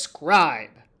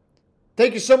subscribe.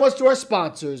 Thank you so much to our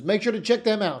sponsors. Make sure to check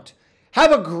them out.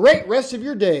 Have a great rest of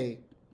your day.